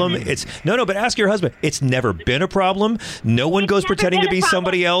problem. It's but ask your husband. It's never been a problem. No one goes pretending to be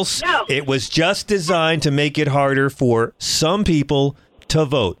somebody else. No. It was just designed to make it harder for some people to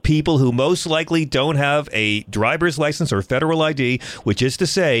vote. People who most likely don't have a driver's license or federal ID, which is to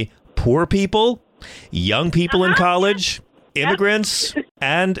say, poor people, young people in college, immigrants,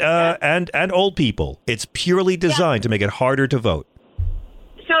 and old people. It's purely designed to make it harder to vote.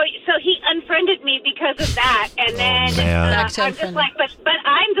 So he unfriended me because of that, and then I'm just like, but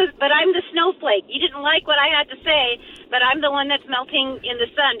I'm the snowflake. You didn't like what I had to say, but I'm the one that's melting in the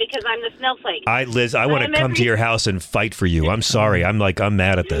sun because I'm the snowflake. Liz, I want to come to your house and fight for you. I'm sorry. I'm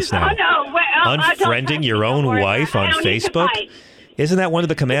mad at this now. Unfriending your own wife on Facebook? Isn't that one of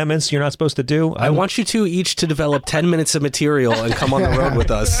the commandments you're not supposed to do? I want you two each to develop 10 minutes of material and come on the road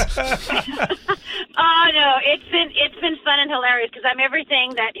with us. Oh no, it's been fun and hilarious because I'm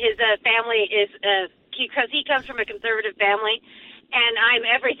everything that his family is. Because he comes from a conservative family, and I'm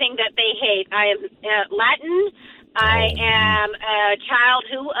everything that they hate. I am Latin. I am a child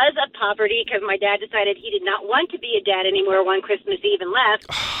who was of poverty because my dad decided he did not want to be a dad anymore one Christmas Eve and left,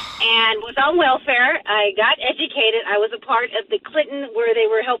 and was on welfare. I got educated. I was a part of the Clinton where they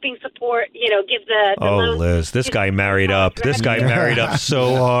were helping support, give the loans. Liz, this guy married up. This guy married up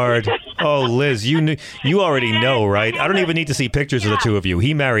so hard. Oh, Liz, you already know, right? I don't even need to see pictures of the two of you.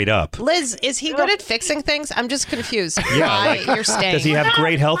 He married up. Liz, is he good at fixing things? I'm just confused. Yeah, why you're staying. Does he have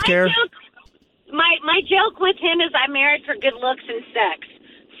great health care? My joke with him is I'm married for good looks and sex.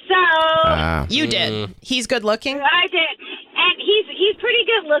 So you did. He's good looking. I did, and he's pretty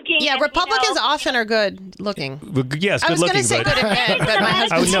good looking. Yeah, and, Republicans often are good looking. Yes, good looking. I was going to say good at men, but my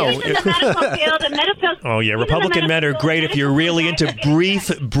husband's in the medical field. And oh yeah, Republican men are great if you're really into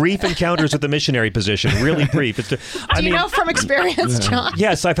brief encounters with the missionary position. Really brief. Do you know from experience, John?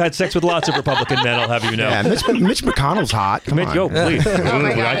 Yes, I've had sex with lots of Republican men. I'll have you know. Yeah, Mitch McConnell's hot. Come on. Yo, please.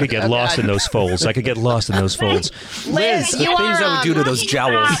 I could get lost in those folds. Liz, you things I would do to those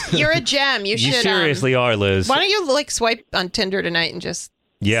jowls. You're a gem. You should. You seriously are, Liz. Why don't you swipe on Tinder tonight and just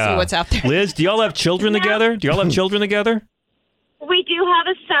see what's out there? Liz, do y'all have children together? We do have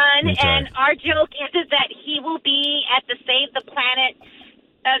a son, and our joke is that he will be at the Save the Planet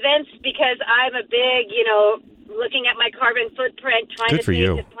events because I'm a big, looking at my carbon footprint, trying to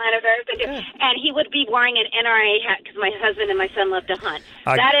save the planet Earth. And he would be wearing an NRA hat because my husband and my son love to hunt.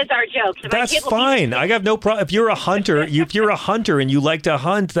 That is our joke. So that's fine. I have no problem. If you're a hunter, and you like to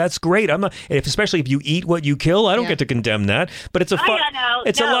hunt, that's great. Especially if you eat what you kill, I don't get to condemn that. But it's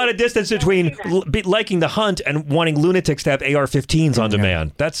a lot of distance between liking to hunt and wanting lunatics to have AR-15s on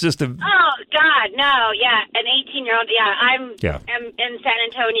demand. That's just a... Oh, God, no. Yeah, an 18-year-old. Yeah, I'm in San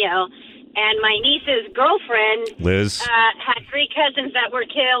Antonio. And my niece's girlfriend, Liz, had 3 cousins that were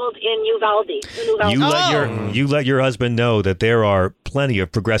killed in Uvalde. You let your husband know that there are plenty of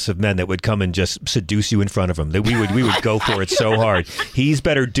progressive men that would come and just seduce you in front of him. That we would go for it so hard. He's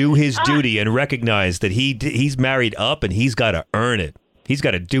better do his duty and recognize that he's married up and he's got to earn it. He's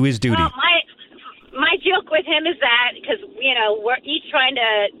got to do his duty. Well, my joke with him is that because we're each trying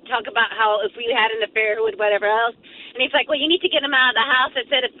to talk about how if we had an affair with whatever else. And he's like, well, you need to get him out of the house. I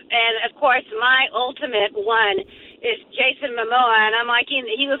said, and of course, my ultimate one is Jason Momoa. And I'm like,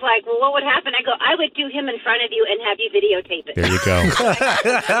 he was like, well, what would happen? I go, I would do him in front of you and have you videotape it. There you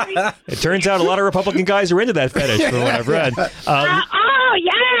go. It turns out a lot of Republican guys are into that fetish from what I've read. Oh,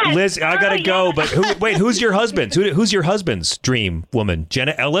 yes. Liz, I got to go. But who's your husband? Who's your husband's dream woman?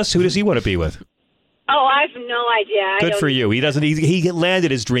 Jenna Ellis? Who does he want to be with? Oh, I have no idea. Good for you. He doesn't. He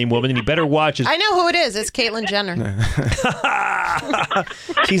landed his dream woman, and he better watch his. I know who it is. It's Caitlyn Jenner.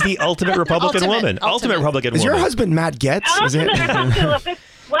 She's the ultimate Republican woman. Ultimate Republican woman. Is your husband Matt Getz? Is it?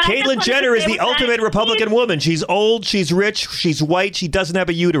 Caitlyn Jenner is the ultimate Republican woman. She's old, she's rich, she's white, she doesn't have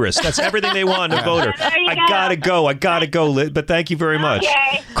a uterus. That's everything they want in a voter. I gotta go, Liz, but thank you very much.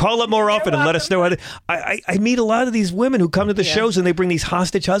 Okay. Call up more often and let us know how I meet a lot of these women who come to the shows and they bring these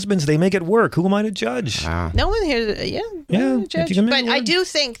hostage husbands. They make it work. Who am I to judge? No one here, judge. But I do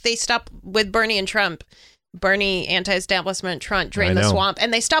think they stopped with Bernie and Trump. Bernie, anti-establishment, Trump, drain the swamp,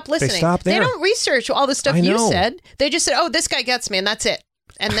 and they stopped listening. They don't research all the stuff you said. They just said, "Oh, this guy gets me," and that's it.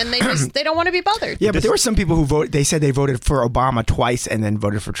 And then they don't want to be bothered. Yeah, but there were some people who voted. They said they voted for Obama twice and then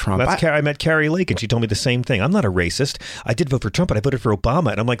voted for Trump. I met Carrie Lake and she told me the same thing. I'm not a racist. I did vote for Trump, but I voted for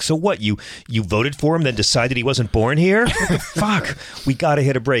Obama. And I'm like, so what? You voted for him, then decided he wasn't born here? What the fuck? We got to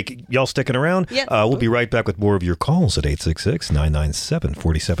hit a break. Y'all sticking around? Yeah. We'll be right back with more of your calls at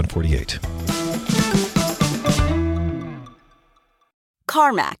 866-997-4748.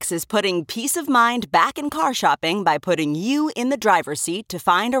 CarMax is putting peace of mind back in car shopping by putting you in the driver's seat to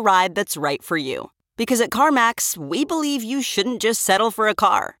find a ride that's right for you. Because at CarMax, we believe you shouldn't just settle for a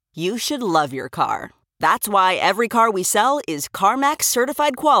car. You should love your car. That's why every car we sell is CarMax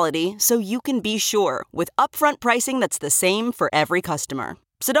certified quality, so you can be sure with upfront pricing that's the same for every customer.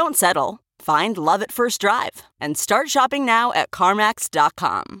 So don't settle. Find love at first drive and start shopping now at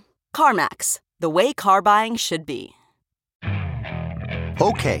CarMax.com. CarMax, the way car buying should be.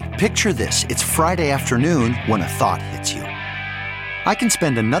 Okay, picture this. It's Friday afternoon when a thought hits you. I can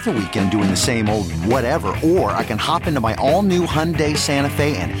spend another weekend doing the same old whatever, or I can hop into my all-new Hyundai Santa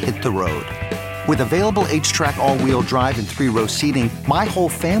Fe and hit the road. With available H-Track all-wheel drive and 3-row seating, my whole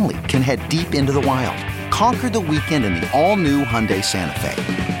family can head deep into the wild. Conquer the weekend in the all-new Hyundai Santa Fe.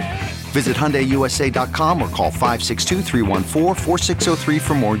 Visit HyundaiUSA.com or call 562-314-4603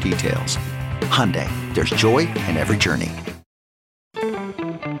 for more details. Hyundai, there's joy in every journey.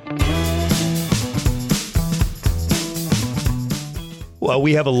 Well,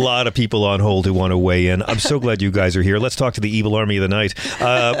 we have a lot of people on hold who want to weigh in. I'm so glad you guys are here. Let's talk to the evil army of the night.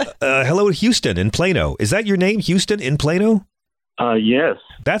 Hello, Houston in Plano. Is that your name, Houston in Plano? Yes.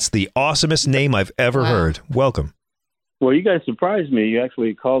 That's the awesomest name I've ever heard. Welcome. Well, you guys surprised me. You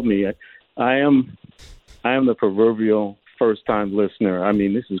actually called me. I am the proverbial first-time listener. I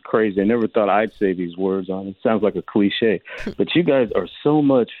mean, this is crazy. I never thought I'd say these words on it. Sounds like a cliche. But you guys are so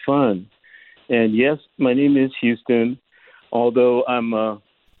much fun. And yes, my name is Houston. Although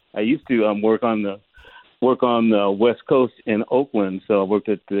I used to work on the West Coast in Oakland, so I worked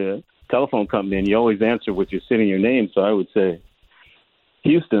at the telephone company, and you always answer with your city and your name. So I would say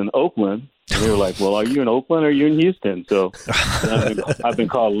Houston, Oakland, and they were like, "Well, are you in Oakland or are you in Houston?" So I've been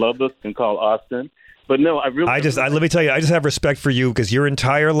called Lubbock and called Austin. But no, let me tell you, I just have respect for you because your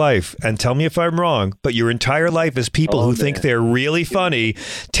entire life, and tell me if I'm wrong, but your entire life is people who think they're really funny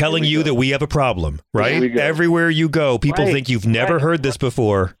telling you that we have a problem, right? Everywhere you go, people think you've never heard this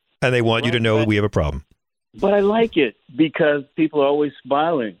before, and they want you to know that we have a problem. But I like it because people are always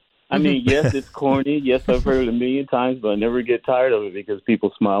smiling. I mean, yes, it's corny. Yes, I've heard it a million times, but I never get tired of it because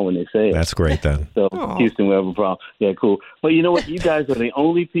people smile when they say it. That's great, then. So Houston, we have a problem. Yeah, cool. But you know what? You guys are the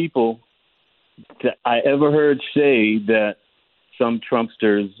only people that I ever heard say that some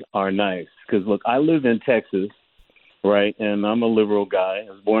Trumpsters are nice. Because, look, I live in Texas, right, and I'm a liberal guy. I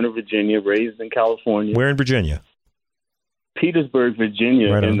was born in Virginia, raised in California. Where in Virginia? Petersburg,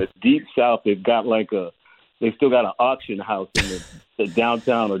 Virginia, right in the deep south. They've got they still got an auction house in the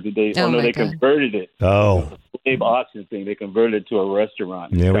downtown, or did they? They converted it. Oh. It was a slave auction thing. They converted it to a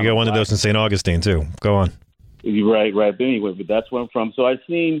restaurant. Yeah, we got one of those in St. Augustine, too. Go on. Right. But anyway, but that's where I'm from. So I've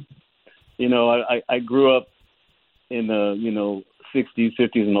seen... I grew up in the, 60s,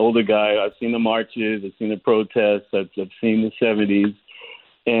 50s, an older guy. I've seen the marches. I've seen the protests. I've seen the 70s.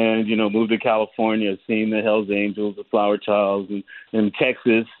 And, moved to California. I've seen the Hells Angels, the Flower Childs, and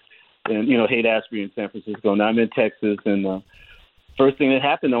Texas. And, Haight-Ashbury in San Francisco. Now I'm in Texas. And first thing that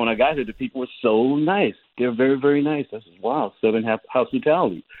happened, though, when I got here, the people were so nice. They're very, very nice. I said, wow, Southern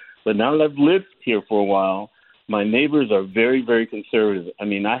hospitality. But now that I've lived here for a while, my neighbors are very, very conservative. I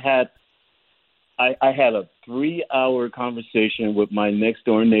mean, I had a 3-hour conversation with my next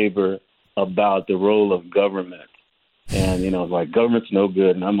door neighbor about the role of government. And, like, government's no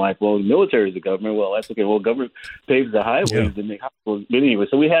good. And I'm like, well, the military is the government. Well, that's okay. Well, government paves the highways and make hospitals. But anyway,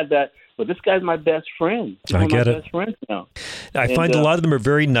 so we had that. But this guy's my best friend. I get it. Best friends now. I find a lot of them are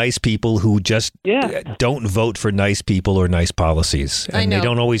very nice people who just don't vote for nice people or nice policies. And they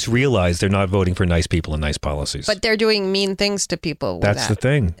don't always realize they're not voting for nice people and nice policies. But they're doing mean things to people with That's the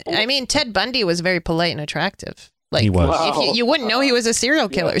thing. I mean, Ted Bundy was very polite and attractive. Like, he was. If you wouldn't know he was a serial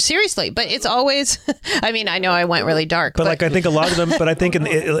killer. Seriously. But it's always, I mean, I know I went really dark. But like, I think a lot of them, but I think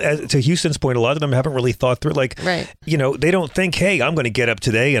to Houston's point, a lot of them haven't really thought through, like, you know, they don't think, hey, I'm going to get up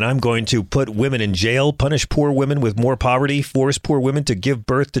today and I'm going to put women in jail, punish poor women with more poverty, force poor women to give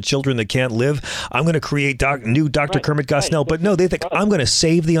birth to children that can't live. I'm going to create new Dr. Kermit Gosnell. But no, they think I'm going to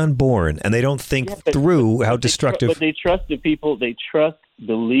save the unborn. And they don't think through how destructive. But they trust the people. They trust,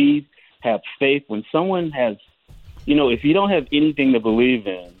 believe, have faith. When someone has, you know, if you don't have anything to believe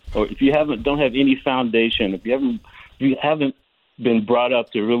in, or if you don't have any foundation, if you haven't been brought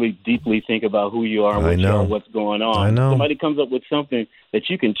up to really deeply think about who you are and what you are, what's going on. I know. Somebody comes up with something that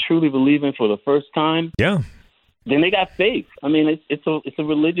you can truly believe in for the first time. Yeah. Then they got faith. I mean, it's a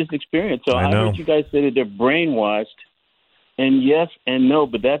religious experience. So I heard you guys say that they're brainwashed, and yes and no,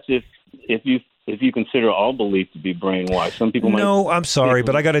 but that's if you consider all belief to be brainwashed. Some people might. No, I'm sorry,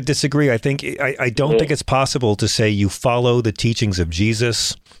 but I got to disagree. I think I don't think it's possible to say you follow the teachings of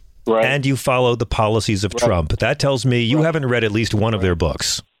Jesus and you follow the policies of Trump. That tells me you haven't read at least one of their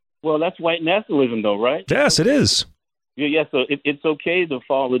books. Well, that's white nationalism, though, right? Yes, it is. Yeah, so it's okay to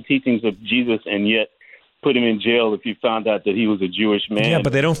follow the teachings of Jesus and yet put him in jail if you found out that he was a Jewish man. Yeah,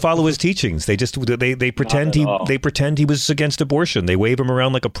 but they don't follow his teachings. They just they pretend he was against abortion. They wave him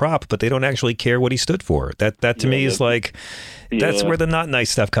around like a prop, but they don't actually care what he stood for. That to me is like that's where the not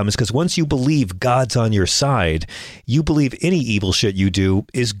nice stuff comes, because once you believe God's on your side, you believe any evil shit you do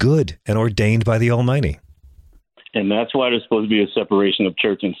is good and ordained by the Almighty. And that's why there's supposed to be a separation of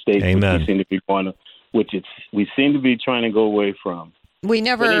church and state, Amen. We seem to be trying to go away from. We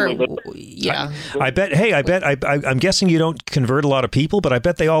never, I bet. Hey, I'm guessing you don't convert a lot of people, but I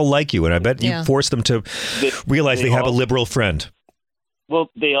bet they all like you, and I bet you force them to realize they have a liberal friend.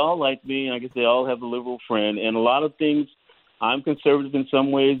 Well, they all like me. I guess they all have a liberal friend, and a lot of things. I'm conservative in some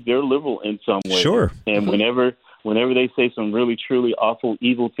ways. They're liberal in some ways. Sure. And whenever they say some really, truly awful,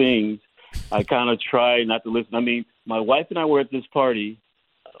 evil things, I kind of try not to listen. I mean, my wife and I were at this party.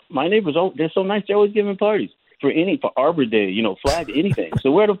 My neighbors, they're so nice. They're always giving parties. For Arbor Day, flag, anything.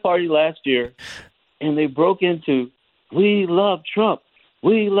 So we're at a party last year, and they broke into, "We love Trump.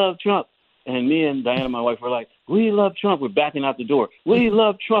 We love Trump." And me and Diana, my wife, were like, "We love Trump." We're backing out the door. "We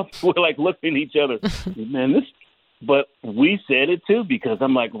love Trump." We're like looking at each other. Man, but we said it too, because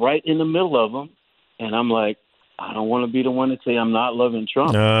I'm like right in the middle of them, and I'm like, I don't want to be the one to say I'm not loving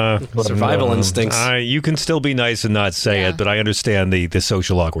Trump. Survival instincts. You can still be nice and not say it, but I understand the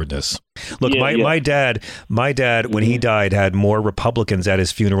social awkwardness. Look, my dad, when he died, had more Republicans at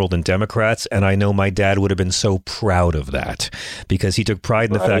his funeral than Democrats, and I know my dad would have been so proud of that, because he took pride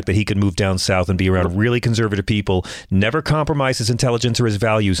in the fact that he could move down south and be around really conservative people, never compromise his intelligence or his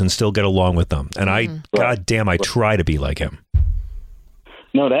values, and still get along with them. And I try to be like him.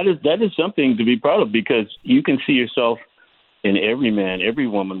 No, that is something to be proud of, because you can see yourself in every man, every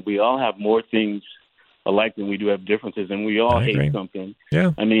woman. We all have more things alike than we do have differences, and we all hate something.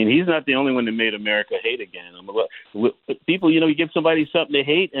 Yeah. I mean, he's not the only one that made America hate again. People, you give somebody something to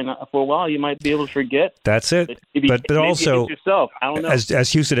hate, and for a while you might be able to forget. That's it. But also, yourself. I don't know.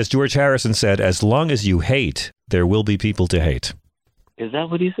 As George Harrison said, as long as you hate, there will be people to hate. Is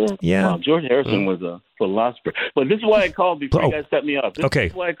that what he said? Yeah. Wow, George Harrison was a philosopher. But this is why I called before you guys cut me off. This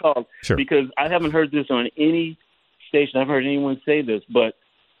is why I called. Sure. Because I haven't heard this on any station. I've heard anyone say this. But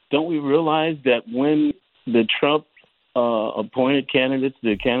don't we realize that when the Trump appointed candidates,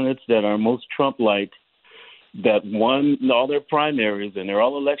 the candidates that are most Trump-like, that won all their primaries and they're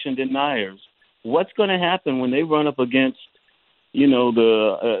all election deniers, what's going to happen when they run up against,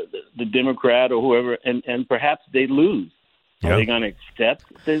 the Democrat or whoever, and perhaps they lose? Are they going to accept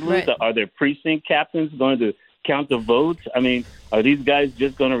they lose? Right. Are their precinct captains going to count the votes? I mean, are these guys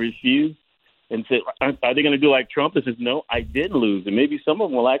just going to refuse and say, are they going to do like Trump and says, no, I did lose? And maybe some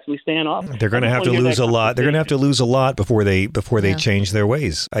of them will actually stand off. They're going to have to lose a lot. They're going to have to lose a lot before they change their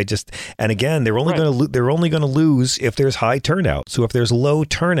ways. And again, they're only going to lose if there's high turnout. So if there's low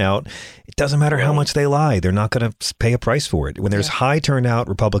turnout, it doesn't matter how much they lie. They're not going to pay a price for it. When there's high turnout,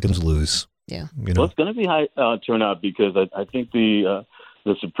 Republicans lose. Yeah. Well, it's going to be high turnout, because I think the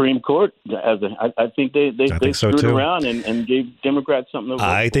Supreme Court I think they screwed around and gave Democrats something to vote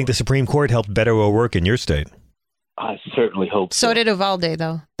I think the Supreme Court helped better work in your state. I certainly hope so. So did Uvalde,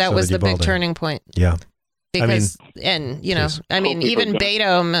 though. That was the big turning point. Yeah. Because, even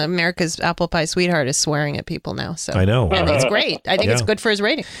Beto, America's apple pie sweetheart, is swearing at people now. So I know. And it's great. I think it's good for his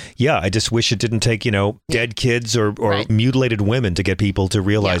rating. Yeah, I just wish it didn't take, dead kids or mutilated women to get people to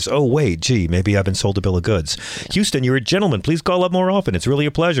realize, oh, wait, maybe I've been sold a bill of goods. Yeah. Houston, you're a gentleman. Please call up more often. It's really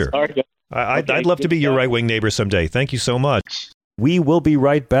a pleasure. All right. I'd love to be your right-wing neighbor someday. Thank you so much. We will be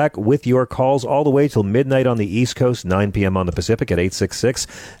right back with your calls all the way till midnight on the East Coast, 9 p.m. on the Pacific at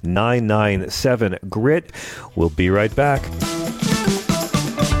 866-997-GRIT. We'll be right back.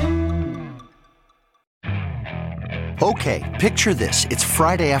 Okay, picture this. It's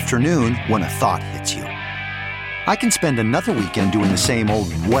Friday afternoon when a thought hits you. I can spend another weekend doing the same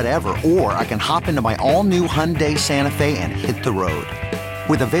old whatever, or I can hop into my all-new Hyundai Santa Fe and hit the road.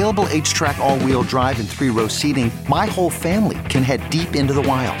 With available H-Track all-wheel drive and 3-row seating, my whole family can head deep into the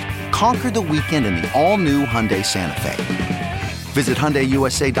wild. Conquer the weekend in the all-new Hyundai Santa Fe. Visit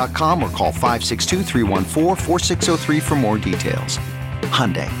HyundaiUSA.com or call 562-314-4603 for more details.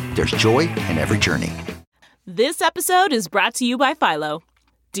 Hyundai, there's joy in every journey. This episode is brought to you by Philo.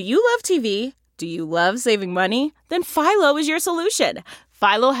 Do you love TV? Do you love saving money? Then Philo is your solution.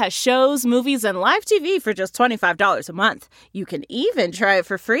 Philo has shows, movies, and live TV for just $25 a month. You can even try it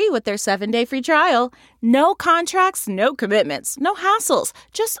for free with their 7-day free trial. No contracts, no commitments, no hassles.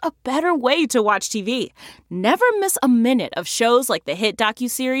 Just a better way to watch TV. Never miss a minute of shows like the hit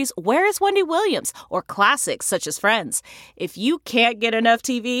docuseries Where is Wendy Williams? Or classics such as Friends. If you can't get enough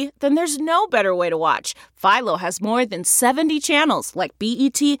TV, then there's no better way to watch. Philo has more than 70 channels like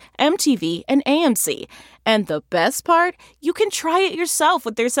BET, MTV, and AMC. And the best part? You can try it yourself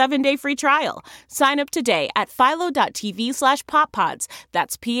with their 7-day free trial. Sign up today at philo.tv/poppods.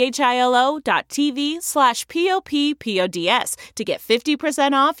 That's philo.tv/POPPODS to get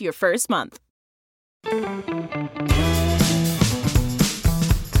 50% off your first month.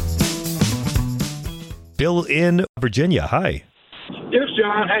 Bill in Virginia. Hi. Yes,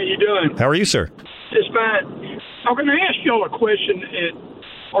 John. How you doing? How are you, sir? Just fine. I'm going to ask y'all a question.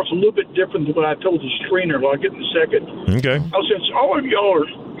 It's a little bit different than what I told the screener. I'll get in a second. Okay. Since all of y'all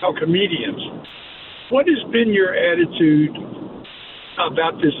are comedians, what has been your attitude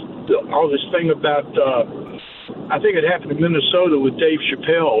about all this thing about, I think it happened in Minnesota with Dave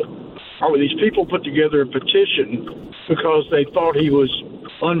Chappelle, or these people put together a petition because they thought he was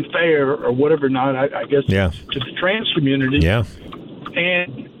unfair or whatever not, I guess, to the trans community. Yeah.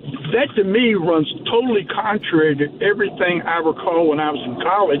 And that, to me, runs totally contrary to everything I recall when I was in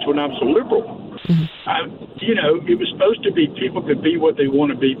college, when I was a liberal. It was supposed to be people could be what they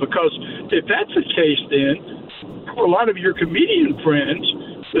want to be, because if that's the case, then for a lot of your comedian friends,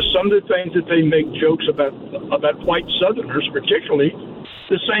 with some of the things that they make jokes about white Southerners particularly,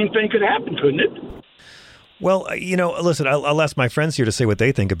 the same thing could happen, couldn't it? Well, listen, I'll ask my friends here to say what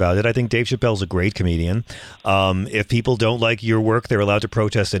they think about it. I think Dave Chappelle's a great comedian. If people don't like your work, they're allowed to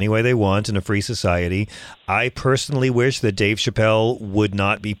protest any way they want in a free society. I personally wish that Dave Chappelle would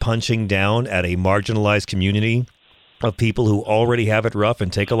not be punching down at a marginalized community of people who already have it rough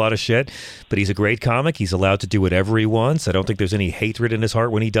and take a lot of shit. But he's a great comic. He's allowed to do whatever he wants. I don't think there's any hatred in his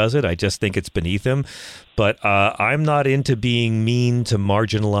heart when he does it. I just think it's beneath him. But I'm not into being mean to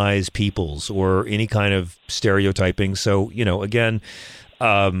marginalized peoples or any kind of stereotyping. So, again,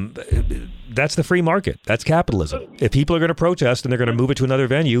 that's the free market. That's capitalism. If people are going to protest and they're going to move it to another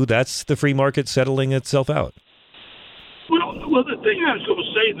venue, that's the free market settling itself out. Well, the thing I was going to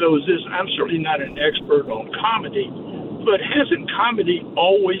say, though, is this. I'm certainly not an expert on comedy, but hasn't comedy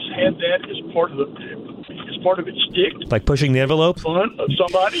always had that as part of its shtick? Like pushing the envelope? Fun of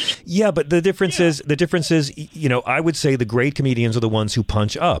somebody? Yeah, but the difference is, I would say the great comedians are the ones who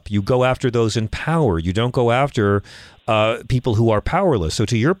punch up. You go after those in power. You don't go after people who are powerless. So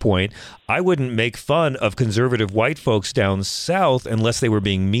to your point, I wouldn't make fun of conservative white folks down south unless they were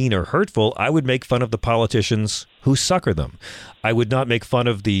being mean or hurtful. I would make fun of the politicians who succor them. I would not make fun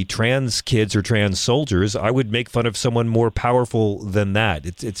of the trans kids or trans soldiers. I would make fun of someone more powerful than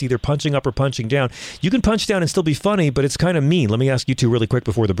that. It's either punching up or punching down. You can punch down and still be funny, but it's kind of mean. Let me ask you two really quick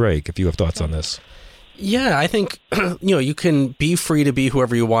before the break, if you have thoughts on this. Yeah, I think, you can be free to be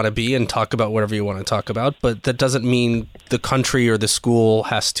whoever you want to be and talk about whatever you want to talk about, but that doesn't mean the country or the school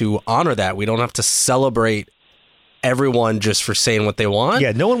has to honor that. We don't have to celebrate everyone just for saying what they want.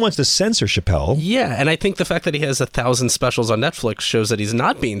 Yeah, no one wants to censor Chappelle. Yeah, and I think the fact that he has 1,000 specials on Netflix shows that he's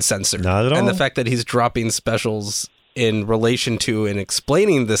not being censored. Not at all. And the fact that he's dropping specials in relation to and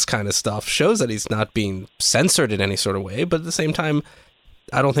explaining this kind of stuff shows that he's not being censored in any sort of way. But at the same time,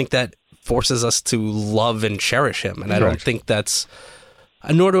 I don't think that forces us to love and cherish him. And I don't think that's,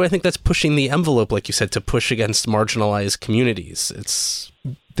 nor do I think that's pushing the envelope, like you said, to push against marginalized communities. It's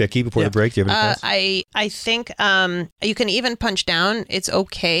Vicky, before the break, do you have any thoughts? I think you can even punch down. It's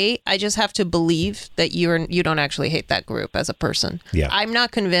okay. I just have to believe that you don't actually hate that group as a person. Yeah. I'm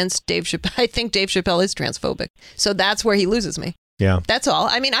not convinced Dave Chappelle. I think Dave Chappelle is transphobic. So that's where he loses me. Yeah. That's all.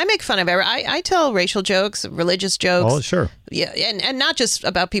 I mean, I make fun of I tell racial jokes, religious jokes. Oh, sure. Yeah, and not just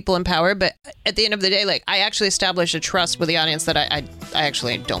about people in power, but at the end of the day, like I actually establish a trust with the audience that I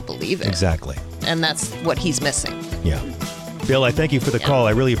actually don't believe it. Exactly. And that's what he's missing. Yeah. Bill, I thank you for the call.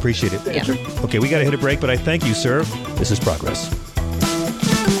 I really appreciate it. Yeah. Okay, we got to hit a break, but I thank you, sir. This is Progress.